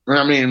character.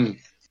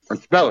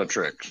 It's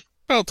Bellatrix.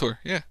 Bellator,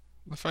 yeah,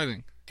 the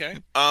fighting. Okay.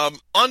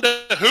 On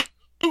to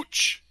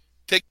Hooch.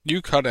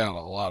 You cut out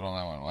a lot on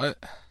that one.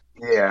 What?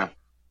 Yeah,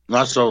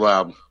 not so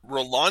loud.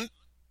 Rolanda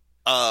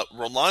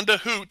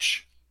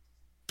Hooch.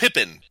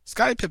 Pippin.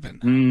 Sky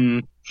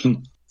Pippin.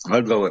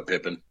 I'd go with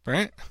Pippin.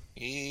 Right?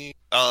 The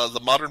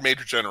modern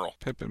Major General.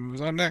 Pippin moves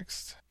on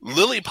next.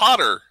 Lily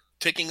Potter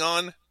taking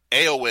on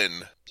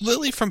Éowyn.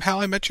 Lily from How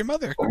I Met Your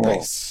Mother. Oh.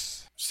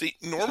 Nice. See,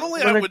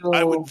 normally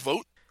I would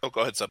vote. Oh, go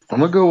ahead, Seb.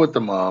 I'm gonna go with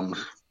the moms.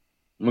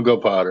 I'm gonna go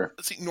Potter.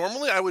 See,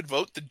 normally I would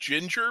vote the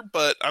ginger,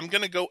 but I'm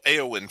gonna go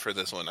Éowyn for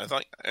this one. I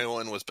thought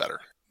Éowyn was better.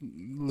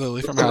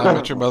 Lily from How I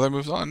Met Your Mother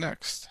moves on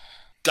next.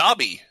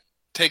 Dobby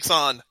takes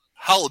on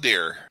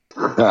Haldir.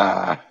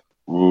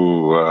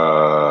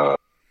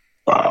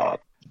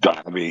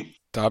 Dobby.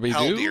 Dobby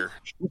Haldir.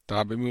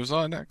 Dobby moves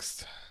on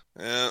next.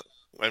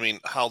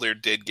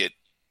 Haldir did get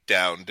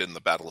downed in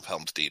the Battle of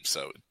Helm's Deep,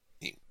 so...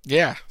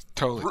 Yeah,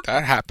 totally.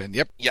 That happened,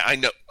 yep. Yeah, I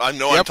know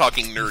I'm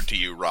talking nerd to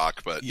you,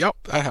 Rock, but... Yep,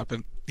 that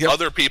happened. Yep.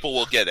 Other people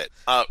will get it.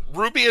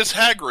 Rubius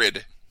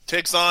Hagrid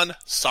takes on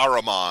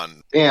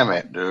Saruman. Damn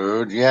it,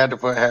 dude. You had to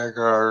put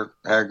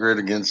Hagrid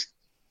against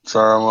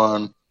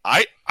Saruman.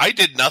 I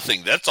did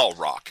nothing. That's all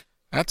Rock.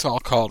 That's all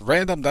called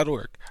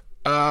random.org.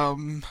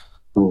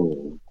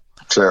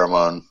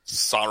 Saruman.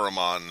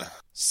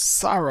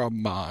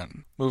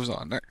 Saruman moves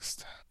on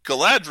next.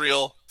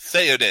 Galadriel,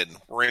 Theoden.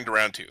 We're into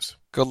round twos.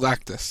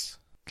 Galactus.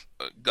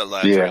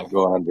 Galadriel. Yeah,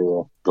 go on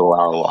to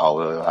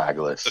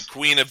Galactus. The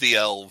Queen of the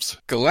Elves.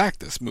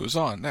 Galactus moves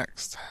on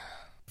next.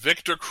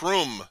 Victor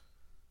Krum.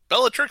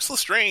 Bellatrix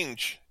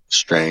Lestrange.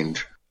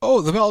 Strange.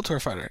 Oh, the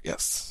Bellator fighter.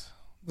 Yes.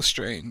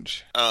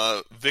 Lestrange.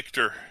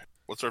 Victor.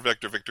 What's our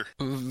Victor?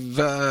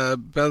 The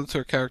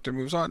Bellator character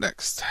moves on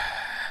next.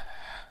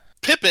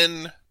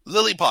 Pippin.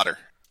 Lily Potter.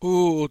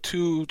 Ooh,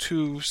 two.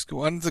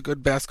 One's a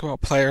good basketball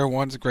player.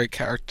 One's a great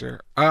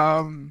character.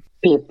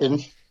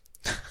 Pippin.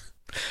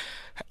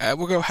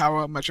 We'll go How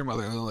I Met Your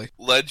Mother, Lily.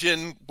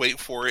 Legend, wait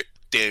for it,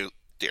 Dairy.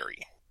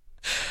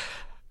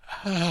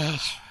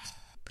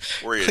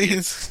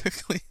 Clean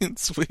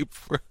sweep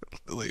for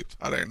Lily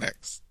Potter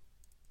next.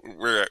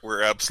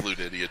 We're absolute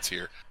idiots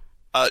here.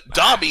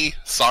 Dobby,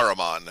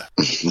 Saruman.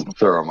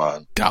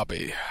 Saruman.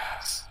 Dobby.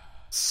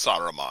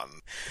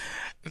 Saruman.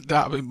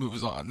 Dobby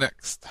moves on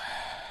next.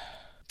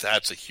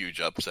 That's a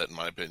huge upset in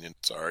my opinion.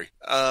 Sorry.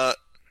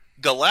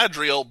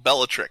 Galadriel,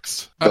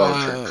 Bellatrix.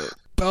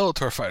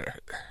 Bellator fighter.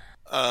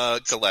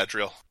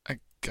 Galadriel. I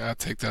gotta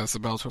take that as a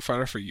Bellator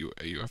fighter for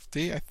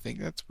UFD. I think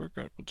that's we're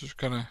just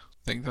gonna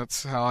think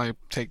that's how I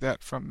take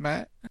that from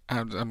Matt.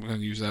 I'm gonna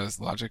use that as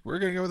logic. We're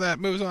gonna go with that.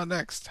 Moves on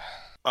next.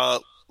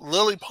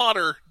 Lily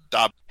Potter,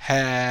 Dobby.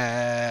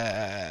 Have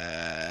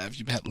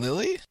you met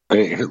Lily?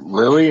 Wait,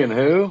 Lily and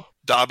who?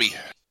 Dobby.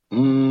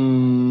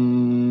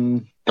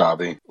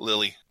 Dobby.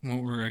 Lily. Well,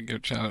 we're gonna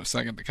give Chad a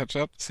second to catch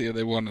up, see if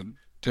they want to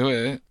do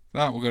it.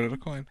 No, we'll go to the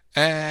coin.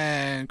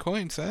 And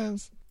coin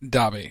says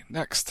Dobby.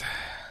 Next.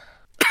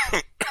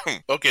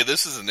 Okay,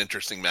 this is an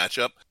interesting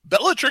matchup.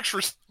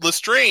 Bellatrix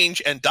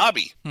Lestrange and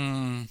Dobby.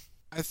 I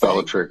think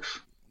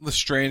Bellatrix.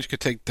 Lestrange could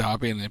take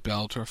Dobby in a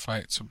Bellator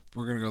fight, so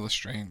we're gonna go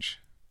Lestrange.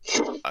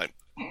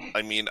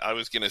 I mean, I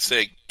was gonna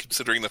say,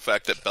 considering the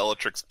fact that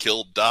Bellatrix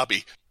killed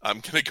Dobby, I'm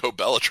gonna go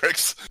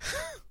Bellatrix.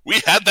 We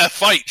had that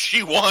fight.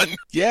 She won.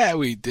 Yeah,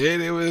 we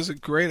did. It was a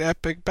great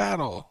epic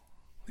battle.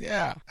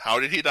 Yeah. How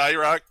did he die,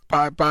 Rock?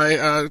 By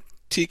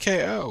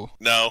TKO.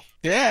 No.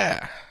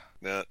 Yeah.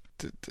 No.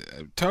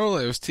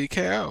 Totally, it was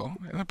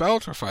TKO in a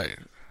Bellator fight.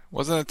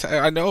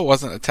 I know it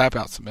wasn't a tap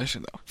out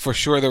submission though. For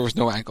sure, there was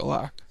no ankle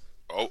lock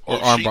or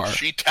armbar.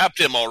 She tapped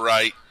him all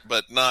right,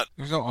 but not.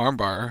 There's no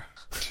armbar.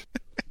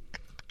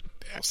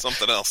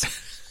 Something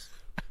else.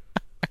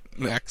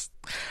 Next.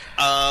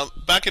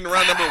 Back in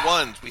round number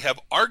 1, we have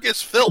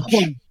Argus Filch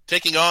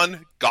taking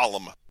on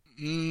Gollum.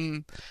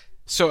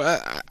 So,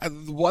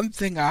 one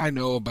thing I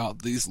know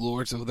about these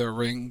Lords of the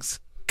Rings,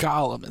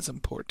 Gollum is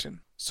important.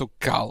 So,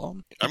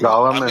 Gollum.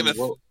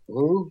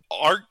 Who?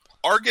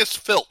 Argus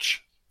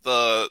Filch,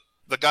 the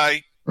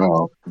guy.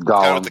 Oh, Gollum.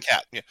 Guy with the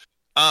cat. Yeah.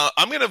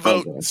 I'm going to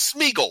vote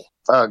Smeagol.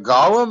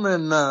 Gollum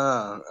and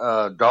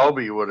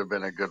Dalby would have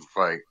been a good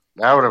fight.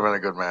 That would have been a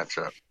good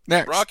matchup.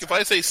 Next. Rock, if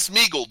I say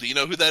Smeagol, do you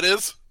know who that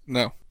is?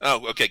 No.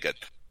 Oh, okay, good.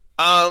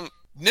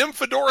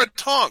 Nymphadora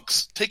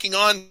Tonks taking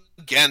on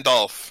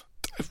Gandalf.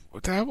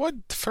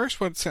 The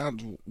first one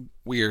sounds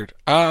weird.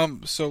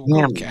 So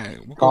we'll go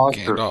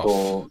Gandalf.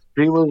 Cool.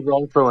 He was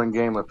also in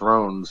Game of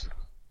Thrones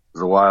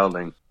as a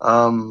wildling.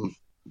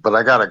 But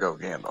I gotta go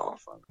Gandalf.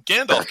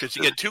 Gandalf, because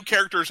you get two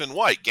characters in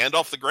white.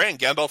 Gandalf the Grey and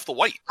Gandalf the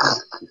White.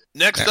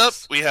 Next up,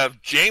 we have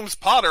James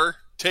Potter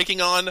taking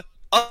on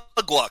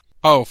Ugluck.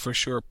 Oh, for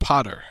sure,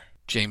 Potter.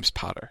 James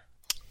Potter.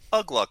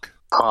 Ugluck.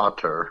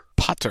 Potter.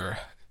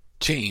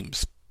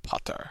 James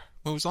Potter.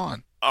 Moves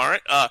on. All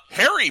right.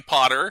 Harry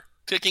Potter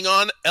taking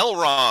on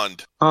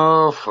Elrond.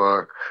 Oh,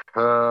 fuck.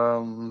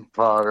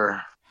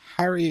 Potter.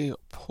 Harry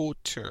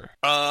Potter.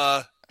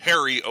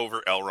 Harry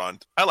over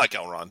Elrond. I like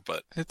Elrond,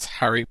 but... It's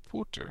Harry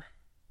Potter.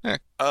 Yeah.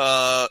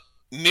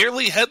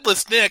 Nearly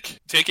Headless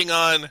Nick taking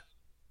on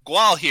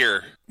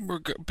Gwalhir.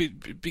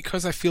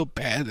 Because I feel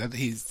bad that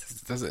he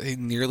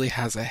nearly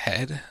has a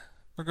head.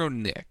 We're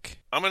going Nick.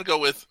 I'm going to go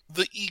with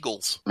the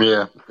Eagles.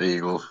 Yeah, the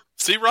Eagles.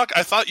 See, Rock,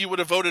 I thought you would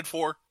have voted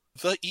for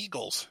the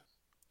Eagles.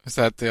 Is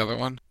that the other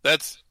one?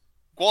 That's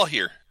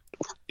Gwalhir.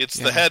 It's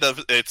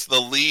it's the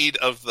lead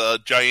of the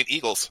giant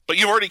eagles. But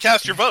you've already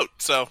cast your vote,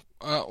 so...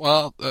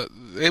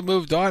 they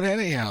moved on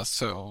anyhow,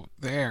 so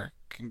there.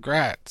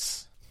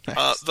 Congrats.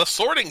 The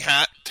Sorting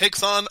Hat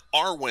takes on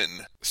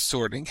Arwen.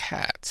 Sorting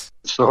Hat.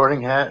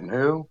 Sorting Hat and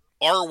who?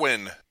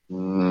 Arwen.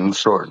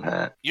 Sorting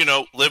Hat. You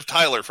know, Liv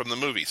Tyler from the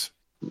movies.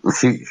 Who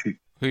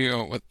are you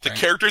going with, Brant? The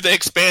character they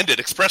expanded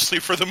expressly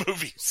for the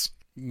movies.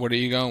 What are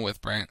you going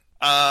with, Brant?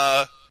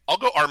 I'll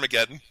go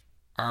Armageddon.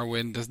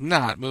 Arwen does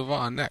not. Move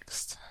on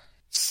next.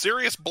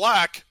 Sirius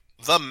Black,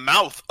 the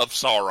Mouth of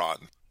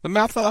Sauron. The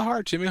Mouth of the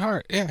Heart, Jimmy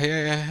Hart. Yeah,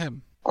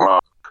 him. Oh,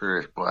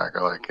 Sirius Black,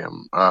 I like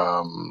him.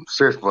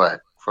 Sirius Black,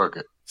 fuck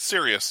it.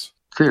 Sirius.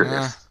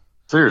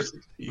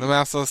 Seriously. The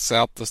Mouth of the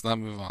South does not.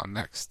 Move on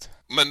next.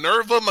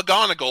 Minerva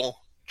McGonagall,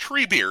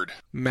 Treebeard.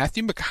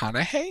 Matthew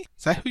McConaughey?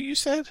 Is that who you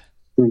said?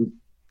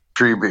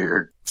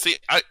 Treebeard. See,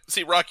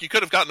 Rock, you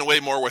could have gotten away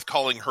more with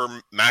calling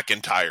her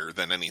McIntyre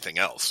than anything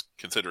else,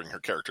 considering her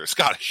character is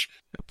Scottish.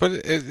 But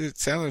it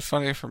sounded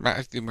funny for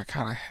Matthew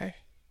McConaughey.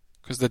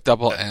 Because the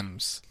double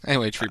M's.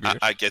 Anyway, Treebeard.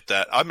 I get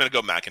that. I'm going to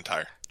go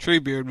McIntyre.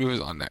 Treebeard moves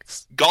on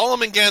next.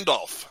 Gollum and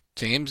Gandalf.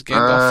 James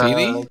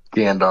Gandolfini?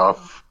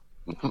 Gandalf.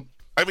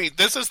 I mean,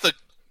 this is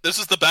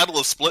the battle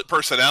of split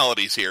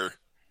personalities here.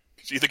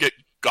 You either get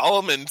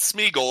Gollum and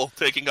Smeagol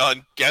taking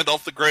on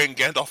Gandalf the Grey and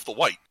Gandalf the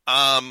White.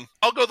 I'll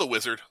go the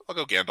Wizard. I'll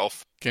go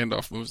Gandalf.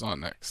 Gandalf moves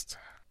on next.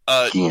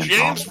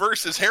 James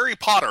versus Harry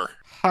Potter.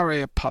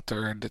 Harry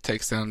Potter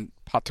takes down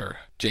Potter.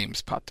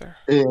 James Potter.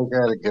 Yeah,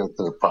 gotta go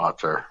to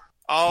Potter.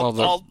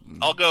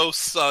 I'll go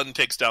son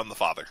takes down the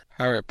father.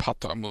 Harry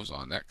Potter moves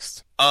on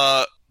next.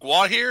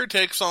 Gwahir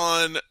takes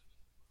on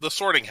the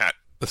Sorting Hat.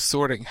 The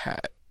Sorting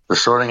Hat. The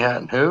Sorting Hat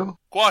and who?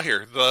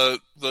 Gwahir,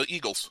 the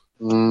Eagles.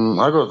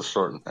 I'll go with the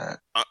Sorting Hat.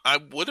 I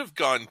would have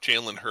gone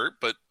Jalen Hurt,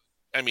 but,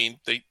 I mean,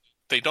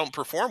 they don't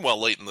perform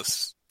well late in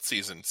this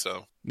season,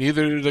 so...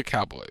 Neither do the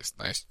Cowboys.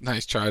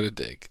 Nice try to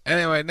dig.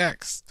 Anyway,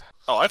 next.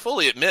 Oh, I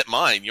fully admit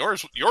mine.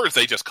 Yours,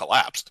 they just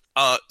collapsed.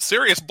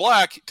 Sirius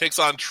Black takes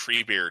on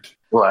Treebeard.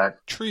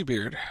 Black.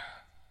 Treebeard.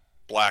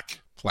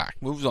 Black. Black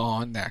moves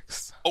on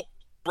next. Oh,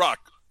 Brock,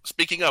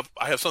 speaking of,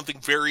 I have something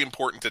very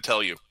important to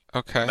tell you.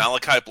 Okay.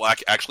 Malachi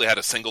Black actually had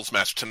a singles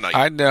match tonight.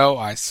 I know,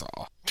 I saw.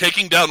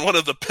 Taking down one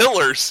of the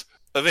pillars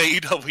of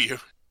AEW.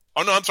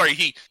 Oh, no, I'm sorry.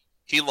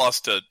 He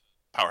lost to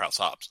Powerhouse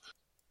Hobbs.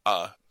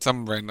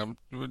 Some random,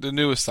 the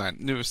newest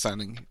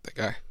signing, the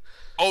guy.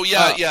 Oh,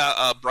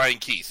 yeah, Brian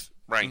Keith.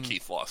 Brian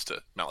Keith lost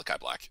to Malachi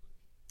Black.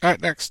 All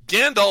right, next.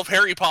 Gandalf,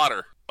 Harry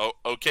Potter. Oh,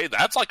 okay,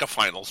 that's like a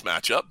finals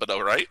matchup, but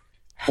all right.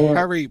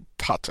 Harry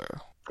Potter.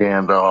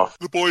 Gandalf.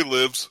 The boy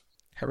lives.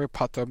 Harry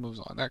Potter moves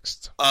on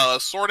next.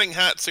 Sorting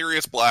Hat,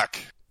 Sirius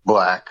Black.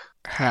 Black.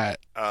 Hat.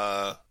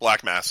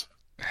 Black Mass.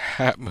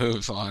 Hat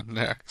moves on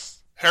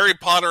next. Harry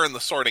Potter and the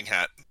Sorting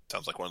Hat.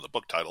 Sounds like one of the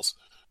book titles.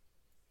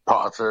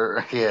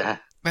 Potter, yeah.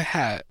 The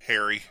Hat.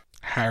 Harry.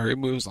 Harry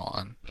moves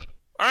on.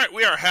 All right,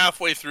 we are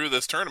halfway through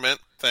this tournament.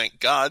 Thank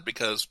God,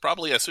 because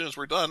probably as soon as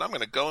we're done, I'm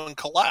going to go and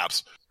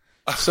collapse.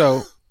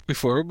 So,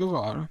 before we move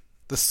on,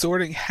 the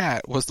Sorting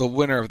Hat was the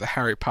winner of the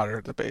Harry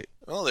Potter debate.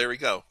 Well, there we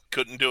go.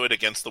 Couldn't do it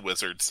against the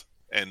wizards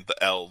and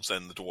the elves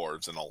and the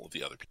dwarves and all of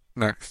the other people.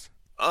 Next.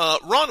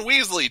 Ron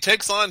Weasley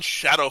takes on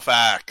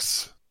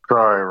Shadowfax.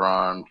 Sorry,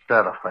 Ron.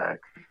 Shadowfax.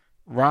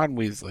 Ron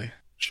Weasley.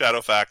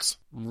 Shadowfax.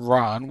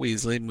 Ron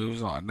Weasley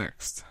moves on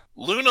next.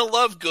 Luna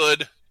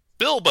Lovegood,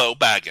 Bilbo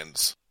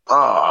Baggins.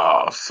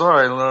 Oh,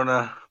 sorry,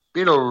 Luna.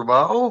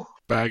 Bilbo.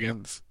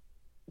 Baggins.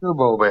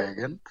 Bilbo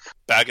Baggins.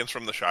 Baggins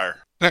from the Shire.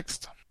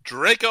 Next.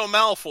 Draco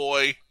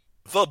Malfoy,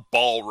 the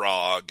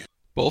Balrog.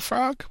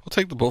 Bullfrog? We'll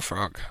take the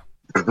Bullfrog.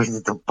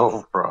 The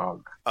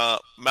Bullfrog.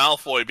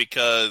 Malfoy,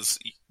 because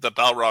the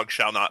Balrog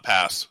shall not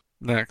pass.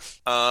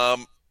 Next.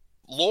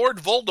 Lord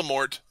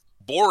Voldemort,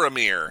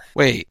 Boromir.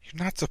 Wait,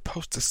 you're not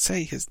supposed to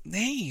say his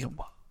name.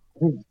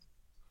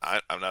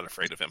 I'm not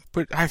afraid of him.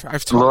 But I've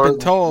been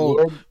told.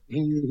 Lord,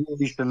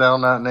 he should know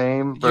that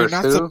name.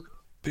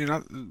 You're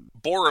not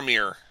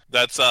Boromir.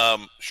 That's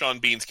Sean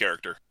Bean's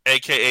character,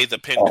 a.k.a. the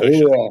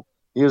Pincushion. Yeah.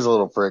 He was a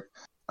little prick.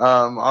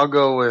 I'll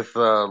go with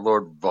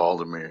Lord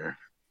Voldemort.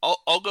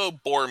 I'll go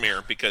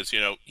Boromir because,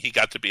 he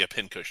got to be a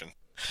pincushion.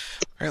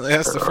 Apparently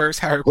that's the first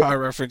Harry Potter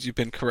reference you've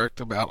been correct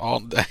about all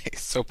day.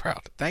 So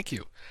proud. Thank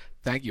you.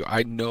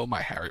 I know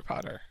my Harry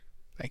Potter.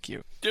 Thank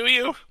you. Do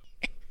you?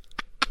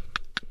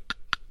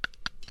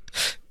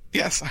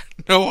 Yes, I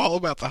know all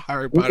about the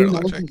Harry Potter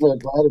logic.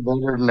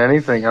 Better than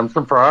anything. I'm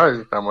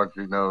surprised how much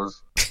he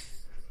knows.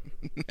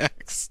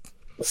 Next.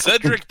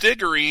 Cedric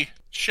Diggory,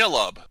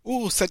 Shelob.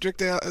 Ooh, Cedric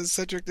the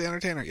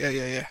Entertainer.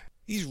 Yeah.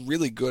 He's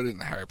really good in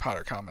the Harry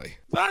Potter comedy.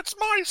 That's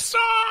my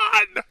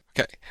son!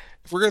 Okay.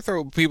 If we're going to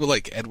throw people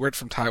like Edward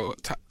from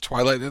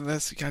Twilight in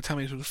this, you gotta tell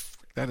me who the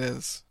frick that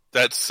is.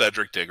 That's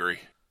Cedric Diggory.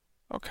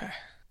 Okay.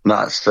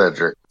 Not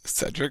Cedric.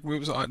 Cedric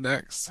moves on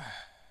next.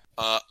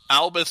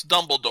 Albus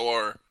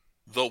Dumbledore,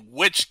 the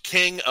Witch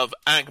King of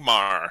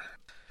Angmar.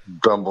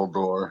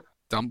 Dumbledore.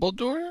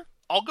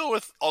 I'll go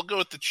with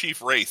the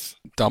Chief Wraith.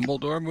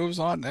 Dumbledore moves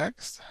on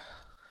next.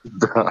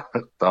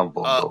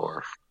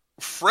 Dumbledore.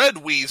 Fred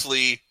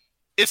Weasley,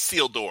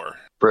 Isildur.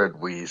 Fred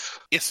Weasley.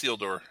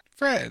 Isildur.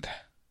 Fred.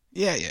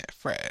 Yeah,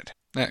 Fred.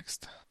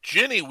 Next.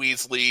 Ginny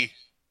Weasley,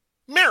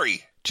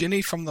 Mary.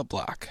 Ginny from the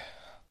block.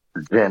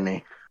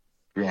 Jenny.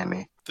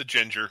 The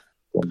Ginger.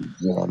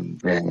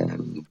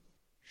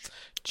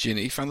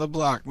 Ginny from the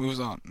block moves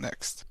on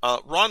next.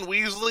 Ron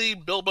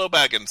Weasley, Bilbo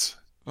Baggins.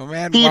 Oh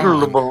man,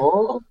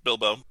 Bilbo.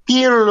 Bilbo.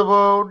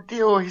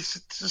 Oh, he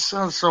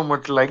sounds so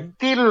much like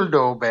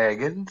Dildo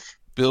Baggins.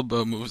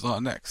 Bilbo moves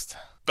on next.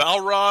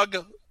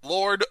 Balrog,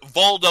 Lord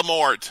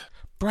Voldemort.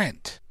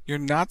 Brent, you're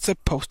not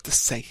supposed to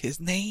say his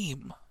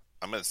name.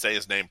 I'm going to say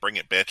his name. Bring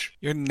it, bitch.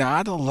 You're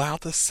not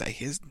allowed to say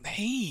his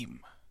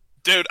name.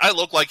 Dude, I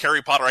look like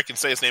Harry Potter. I can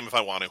say his name if I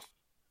want to.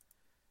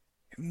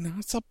 You're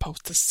not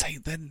supposed to say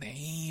the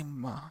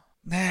name.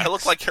 Next. I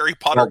look like Harry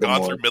Potter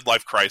gone through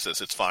midlife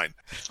crisis. It's fine.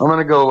 I'm going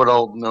to go with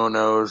old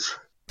no-nos.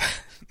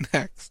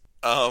 Next.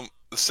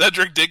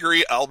 Cedric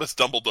Diggory, Albus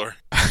Dumbledore.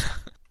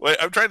 Wait,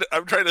 I'm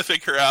trying to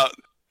figure out,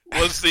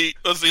 was he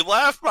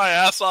laugh my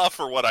ass off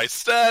for what I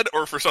said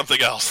or for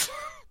something else?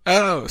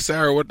 Oh,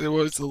 Sarah, what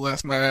was the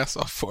laugh my ass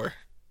off for?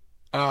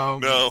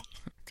 No.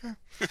 Okay.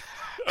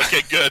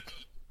 Okay, good.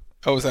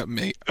 Oh, was that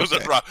me? Was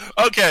that Rob?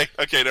 Okay,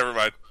 never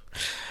mind.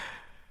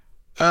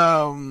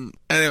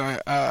 Anyway,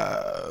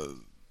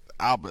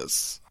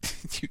 Albus.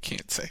 You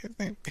can't say his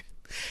name.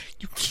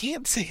 You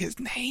can't say his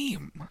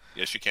name.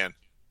 Yes, you can.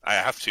 I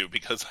have to,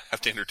 because I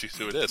have to introduce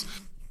who it is.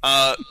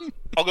 I'll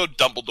go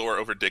Dumbledore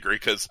over Diggory,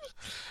 because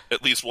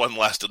at least one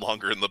lasted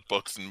longer in the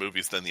books and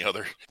movies than the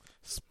other.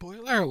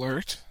 Spoiler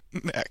alert.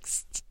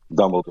 Next.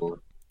 Dumbledore.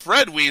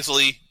 Fred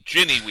Weasley,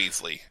 Ginny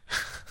Weasley.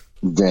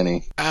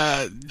 Denny.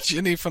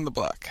 Ginny from the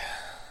block.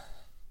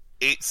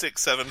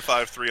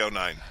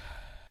 8675309.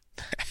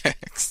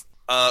 Next.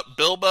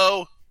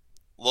 Bilbo,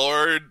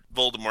 Lord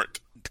Voldemort.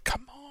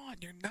 Come on,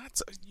 you're not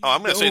so...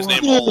 I'm going to say his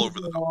name all over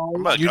the...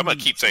 I'm going to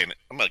keep saying it.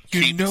 I'm going to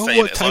keep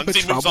saying it. As long as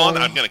he moves on,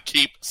 I'm going to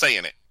keep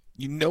saying it.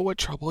 You know what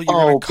trouble you're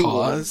going to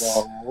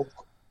cause?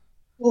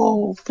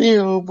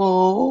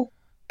 Bilbo.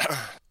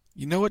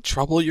 You know what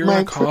trouble you're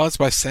going to cause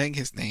by saying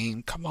his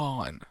name? Come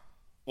on.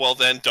 Well,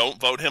 then don't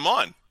vote him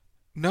on.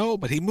 No,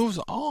 but he moves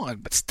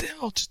on. But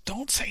still, just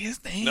don't say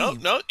his name.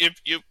 No.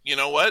 If you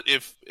know what?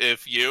 If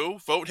you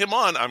vote him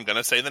on, I'm going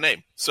to say the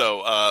name.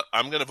 So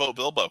I'm going to vote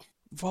Bilbo.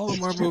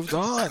 Voldemort moves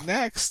on.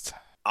 Next.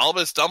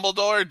 Albus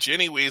Dumbledore,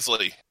 Ginny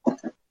Weasley.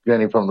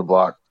 Jenny from the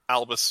block.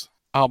 Albus.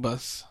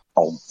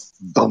 Oh,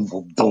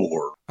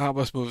 Dumbledore.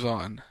 Albus moves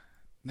on.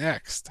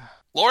 Next.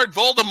 Lord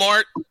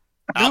Voldemort.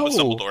 Albus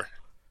Dumbledore.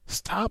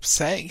 Stop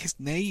saying his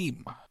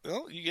name.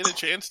 Well, you get a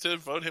chance to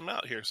vote him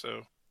out here,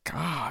 so...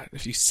 God,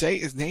 if you say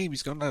his name,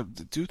 he's going to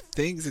do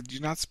things that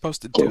you're not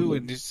supposed to do,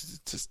 and it's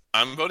just...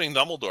 I'm voting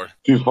Dumbledore.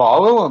 If you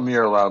follow him,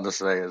 you're allowed to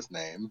say his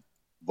name.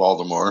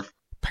 Voldemort.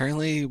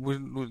 Apparently, we're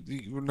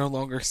no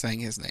longer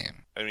saying his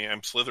name. I mean,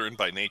 I'm Slytherin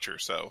by nature,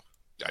 so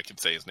I can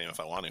say his name if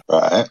I want to.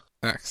 Right.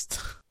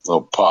 Next.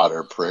 Little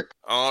Potter prick.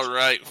 All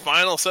right,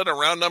 final set of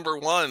round number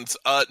ones.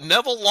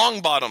 Neville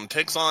Longbottom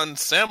takes on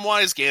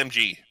Samwise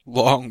Gamgee.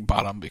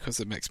 Longbottom, because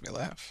it makes me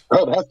laugh.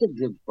 Oh, that's a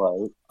good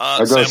fight. I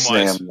go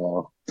Samwise. Sam,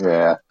 though.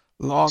 Yeah.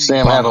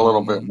 Sam had a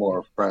little bit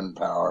more friend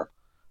power.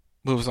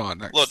 Moves on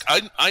next. Look,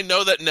 I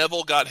know that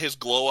Neville got his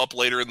glow up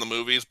later in the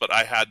movies, but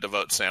I had to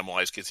vote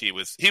Samwise because he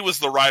was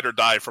the ride or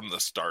die from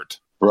the start.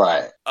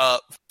 Right.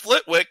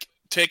 Flitwick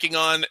taking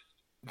on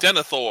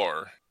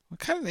Denethor. What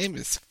kind of name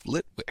is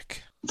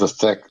Flitwick? The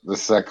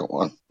second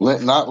one.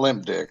 Not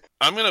Limp Dick.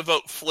 I'm going to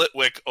vote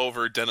Flitwick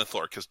over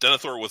Denethor because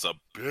Denethor was a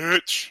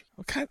bitch.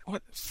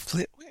 What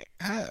Flitwick?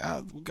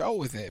 I'll go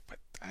with it, but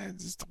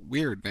it's just a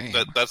weird name.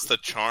 That's the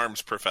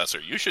charms professor.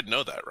 You should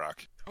know that,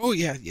 Rock. Oh,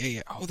 yeah.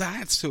 Oh,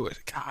 that's who it.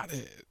 Got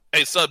it.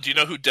 Hey, Sub, do you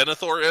know who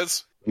Denethor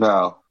is?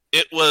 No.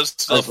 It was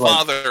the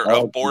father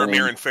of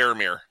Boromir and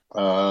Faramir.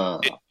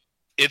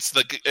 It's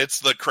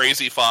the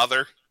crazy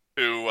father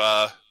who...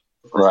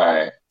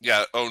 right.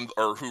 Yeah, owned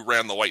or who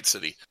ran the White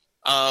City.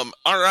 All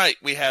right,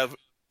 we have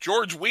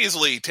George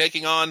Weasley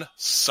taking on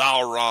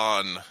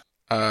Sauron.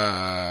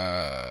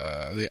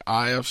 The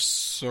Eye of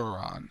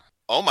Sauron.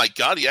 Oh my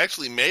God, he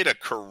actually made a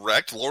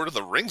correct Lord of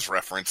the Rings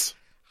reference.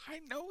 I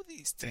know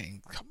these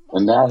things. Come on.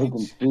 And now he can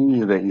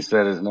see that he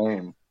said his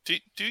name. Do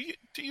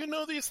you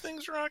know these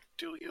things, Rock?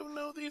 Do you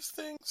know these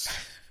things?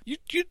 You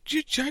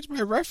judge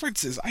my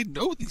references. I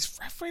know these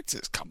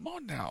references. Come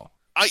on now.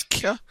 I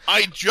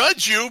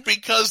judge you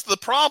because the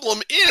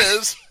problem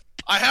is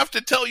I have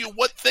to tell you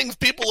what things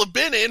people have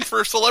been in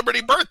for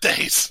celebrity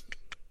birthdays.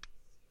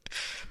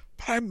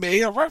 But I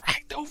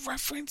know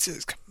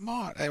references. Come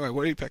on. Anyway,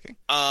 what are you picking?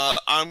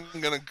 I'm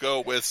gonna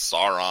go with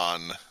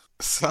Sauron.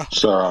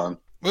 Sauron.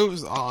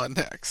 Moves on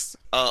next.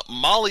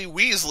 Molly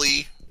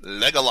Weasley,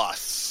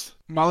 Legolas.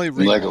 Molly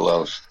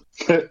Ringwald.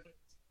 Legolas.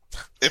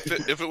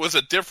 If it was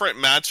a different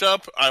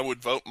matchup, I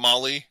would vote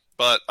Molly.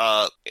 But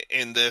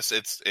in this,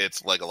 it's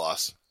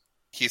Legolas.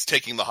 He's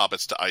taking the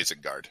hobbits to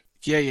Isengard.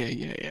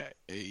 Yeah.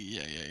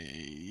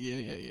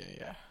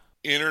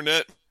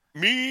 Internet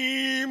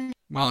meme.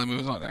 Molly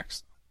moves on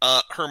next.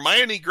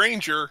 Hermione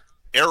Granger,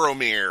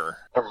 Aeromere.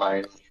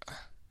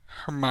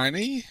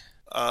 Hermione.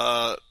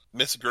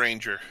 Miss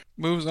Granger.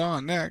 Moves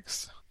on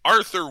next.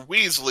 Arthur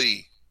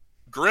Weasley,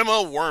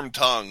 Grima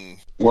Wormtongue.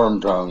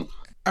 Wormtongue.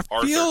 I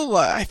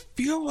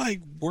feel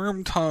like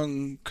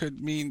Wormtongue could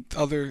mean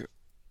other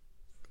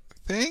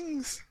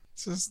things.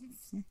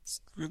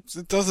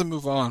 It doesn't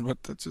move on,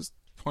 but that's just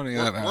pointing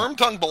that out.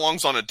 Wormtongue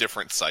belongs on a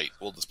different site.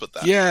 We'll just put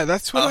that. Yeah,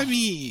 that's what I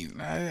mean.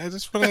 I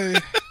just want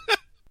to.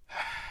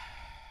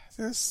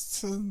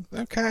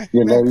 Okay.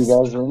 You know, you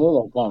guys are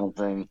into that kind of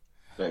thing.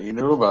 That you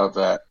knew about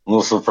that. A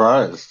little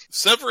surprised.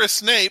 Severus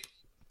Snape,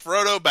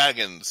 Frodo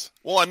Baggins.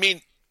 Well, I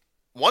mean,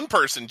 one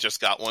person just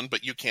got one,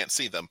 but you can't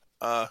see them.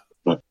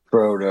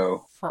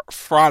 Frodo.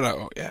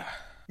 Frodo, yeah.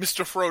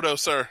 Mr. Frodo,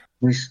 sir.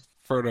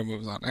 Frodo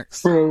moves on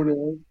next.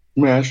 Frodo.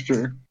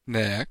 Master.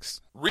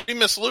 Next.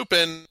 Remus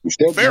Lupin,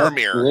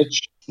 Faramir.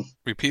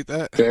 Repeat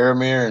that.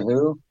 Faramir and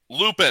who?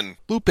 Lupin.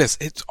 Lupus.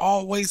 It's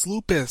always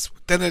Lupus.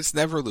 Then it's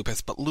never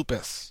Lupus, but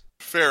Lupus.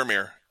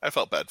 Faramir. I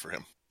felt bad for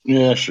him.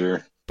 Yeah,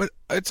 sure. But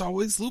it's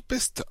always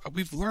Lupus.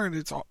 We've learned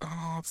it's all...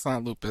 Oh, it's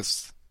not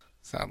Lupus.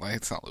 Sadly,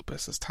 it's not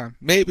Lupus this time.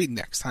 Maybe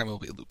next time it'll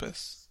be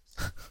Lupus.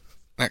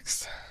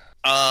 Next.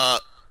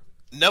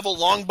 Neville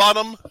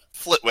Longbottom,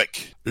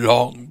 Flitwick.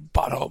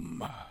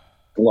 Longbottoms.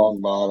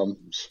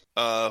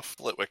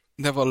 Flitwick.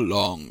 Neville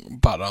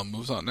Longbottom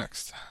moves on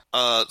next.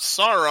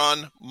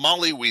 Sauron,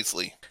 Molly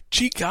Weasley.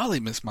 Gee golly,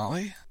 Miss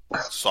Molly.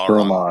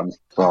 Sauron.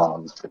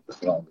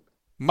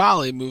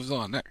 Molly moves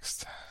on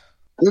next.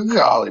 Good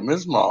golly,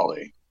 Miss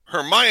Molly.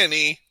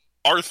 Hermione,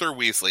 Arthur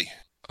Weasley.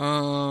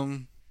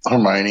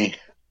 Hermione.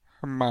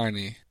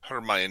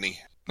 Hermione.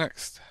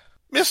 Next.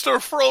 Mr.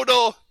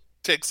 Frodo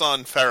takes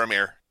on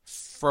Faramir.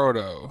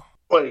 Frodo.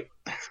 Wait,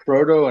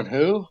 Frodo and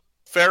who?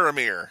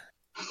 Faramir.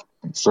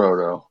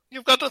 Frodo.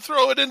 You've got to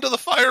throw it into the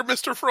fire,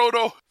 Mr.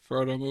 Frodo.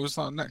 Frodo moves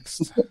on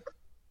next.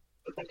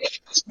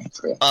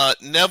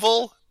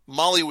 Neville,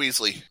 Molly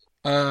Weasley.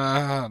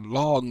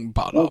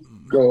 Longbottom.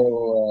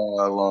 Go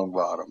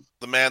Longbottom.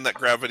 The man that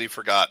gravity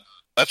forgot.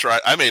 That's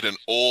right. I made an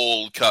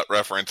old cut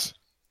reference.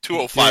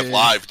 205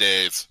 Live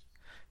days.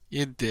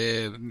 You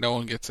did. No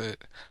one gets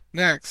it.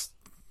 Next.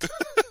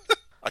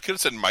 I could have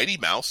said Mighty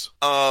Mouse.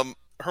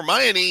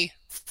 Hermione,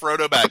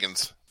 Frodo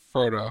Baggins.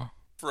 Frodo.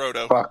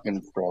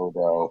 Fucking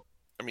Frodo.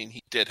 I mean,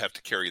 he did have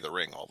to carry the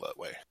ring all that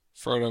way.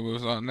 Frodo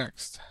moves on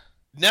next.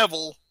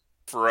 Neville,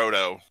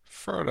 Frodo,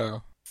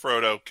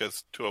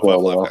 because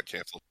 205 Live got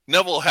canceled.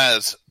 Neville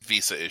has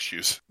visa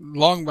issues.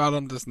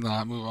 Longbottom does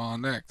not move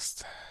on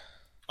next.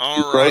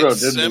 All right,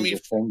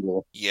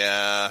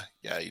 Yeah,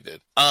 he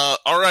did. All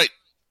right,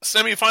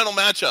 semi-final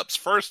matchups.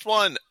 First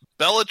one,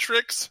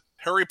 Bellatrix,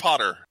 Harry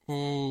Potter.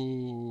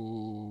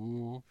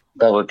 Ooh.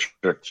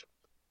 Bellatrix.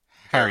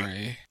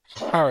 Harry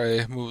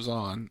moves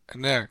on.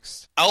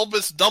 Next.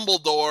 Albus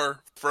Dumbledore,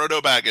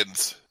 Frodo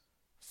Baggins.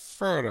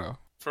 Frodo.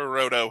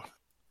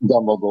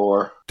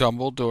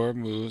 Dumbledore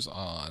moves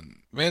on.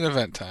 Main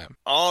event time.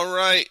 All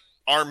right,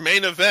 our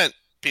main event.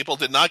 People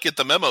did not get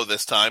the memo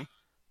this time.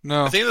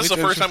 No. I think this is the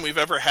first time we've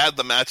ever had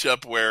the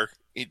matchup where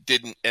it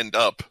didn't end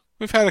up.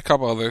 We've had a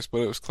couple others,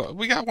 but it was close.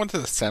 We got one to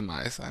the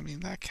semis. I mean,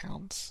 that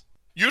counts.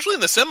 Usually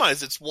in the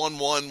semis, it's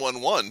 1-1,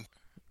 1-1.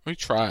 We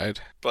tried.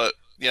 But,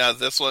 yeah,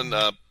 this one,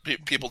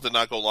 people did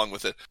not go along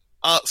with it.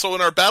 So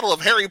in our battle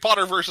of Harry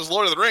Potter versus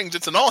Lord of the Rings,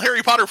 it's an all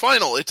Harry Potter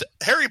final. It's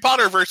Harry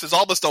Potter versus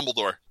Albus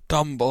Dumbledore.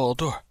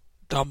 Dumbledore.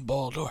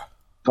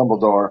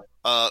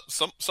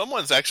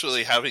 Someone's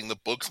actually having the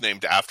books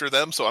named after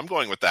them, so I'm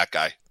going with that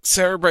guy.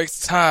 Sarah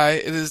breaks the tie.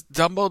 It is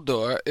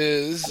Dumbledore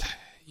is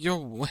your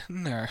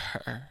winner.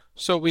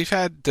 So we've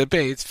had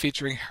debates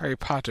featuring Harry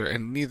Potter,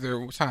 and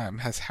neither time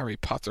has Harry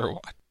Potter won.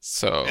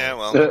 So yeah,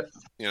 well,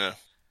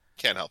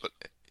 can't help it.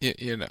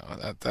 You know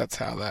that's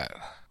how that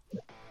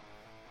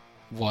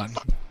one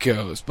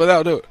goes. But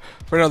that'll do it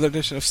for another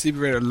edition of CB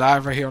Radio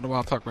Live right here on the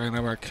Wild Talk Radio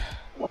Network.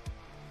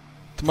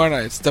 Tomorrow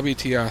night, it's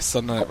WTR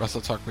Sunday Night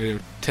Wrestle Talk Radio,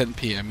 10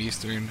 p.m.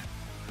 Eastern.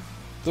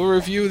 They'll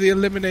review the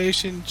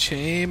Elimination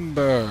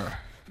Chamber.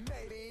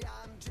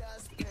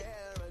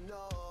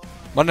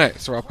 Monday night,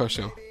 it's the Raw Post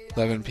Show,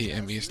 11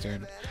 p.m.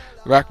 Eastern.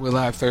 Rock Me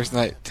Live Thursday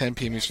night, 10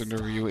 p.m. Eastern to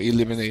review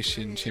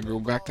Elimination Chamber.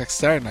 We're back next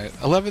Saturday night,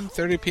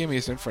 11:30 p.m.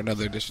 Eastern for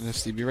another edition of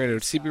CB Radio.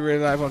 CB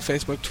Radio Live on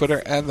Facebook,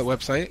 Twitter, and the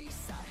website.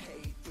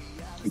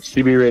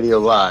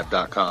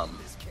 CBRadioLive.com.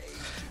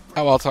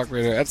 At Wild Talk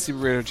Radio, at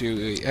CB Radio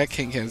GUE, at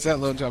KaneKittens, at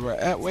Lone Jobber,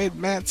 at Wade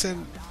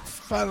Manson.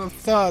 Final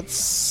thoughts,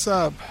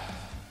 sub.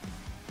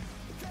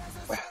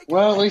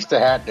 Well, at least the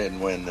hat didn't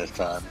win this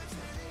time.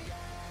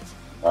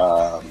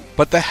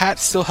 But the hat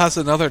still has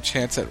another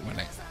chance at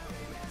winning.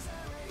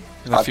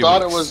 I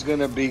thought it was going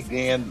to be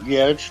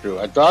Yeah, it's true.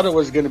 I thought it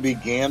was going to be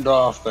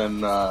Gandalf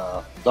and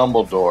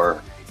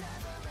Dumbledore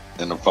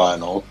in the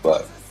final,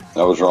 but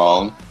I was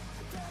wrong.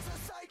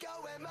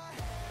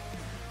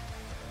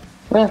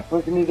 Yeah,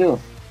 what can you do?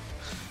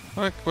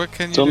 What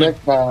can you do? Till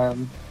next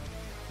time,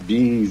 be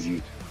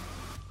easy.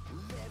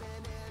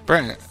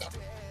 Brent.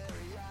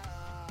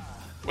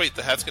 Wait,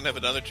 the hat's going to have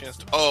another chance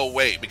to... Oh,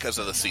 wait, because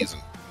of the season.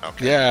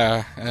 Okay.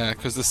 Yeah,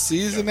 because the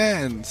season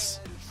ends.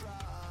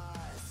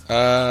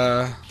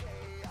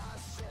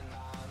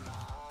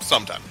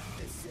 Sometime.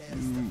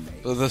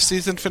 The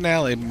season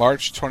finale,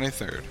 March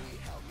 23rd.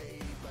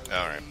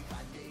 All right.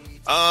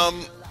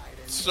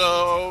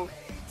 So,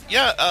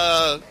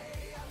 yeah,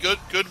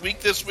 good week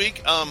this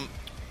week.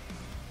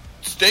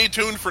 Stay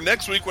tuned for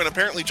next week when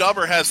apparently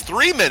Jobber has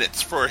 3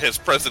 minutes for his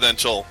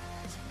presidential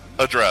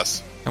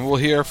address. And we'll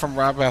hear from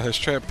Rob about his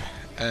trip.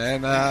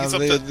 And he's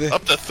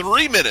up to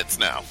 3 minutes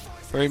now.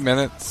 3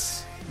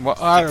 minutes. Well,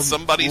 did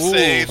somebody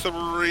say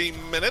 3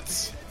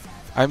 minutes?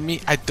 I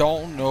mean, I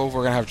don't know if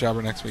we're going to have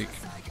Jobber next week.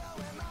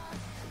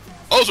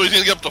 Oh, so he's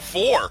going to get up to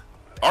 4.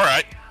 All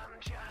right.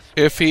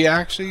 If he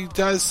actually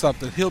does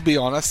something, he'll be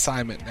on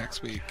assignment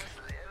next week.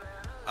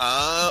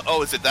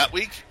 Is it that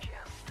week?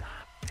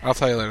 I'll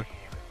tell you later.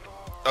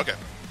 Okay.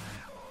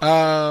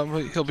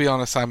 He'll be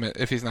on assignment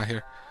if he's not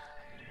here.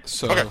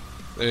 So, okay.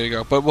 There you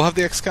go. But we'll have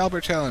the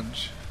Excalibur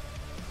Challenge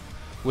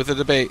with a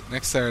debate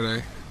next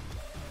Saturday.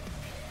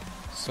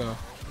 So,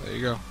 there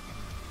you go.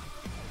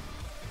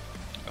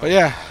 But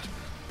yeah.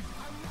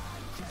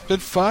 It's been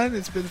fun.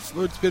 It's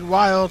been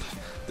wild.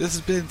 This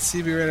has been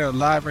CB Radio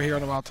Live right here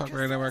on the Wild Talk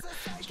Radio Network.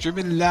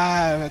 Streaming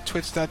live at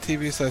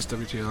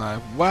twitch.tv/WTO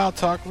Live,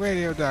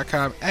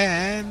 wildtalkradio.com,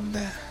 and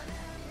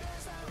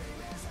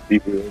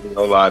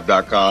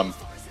CBRadioLive.com.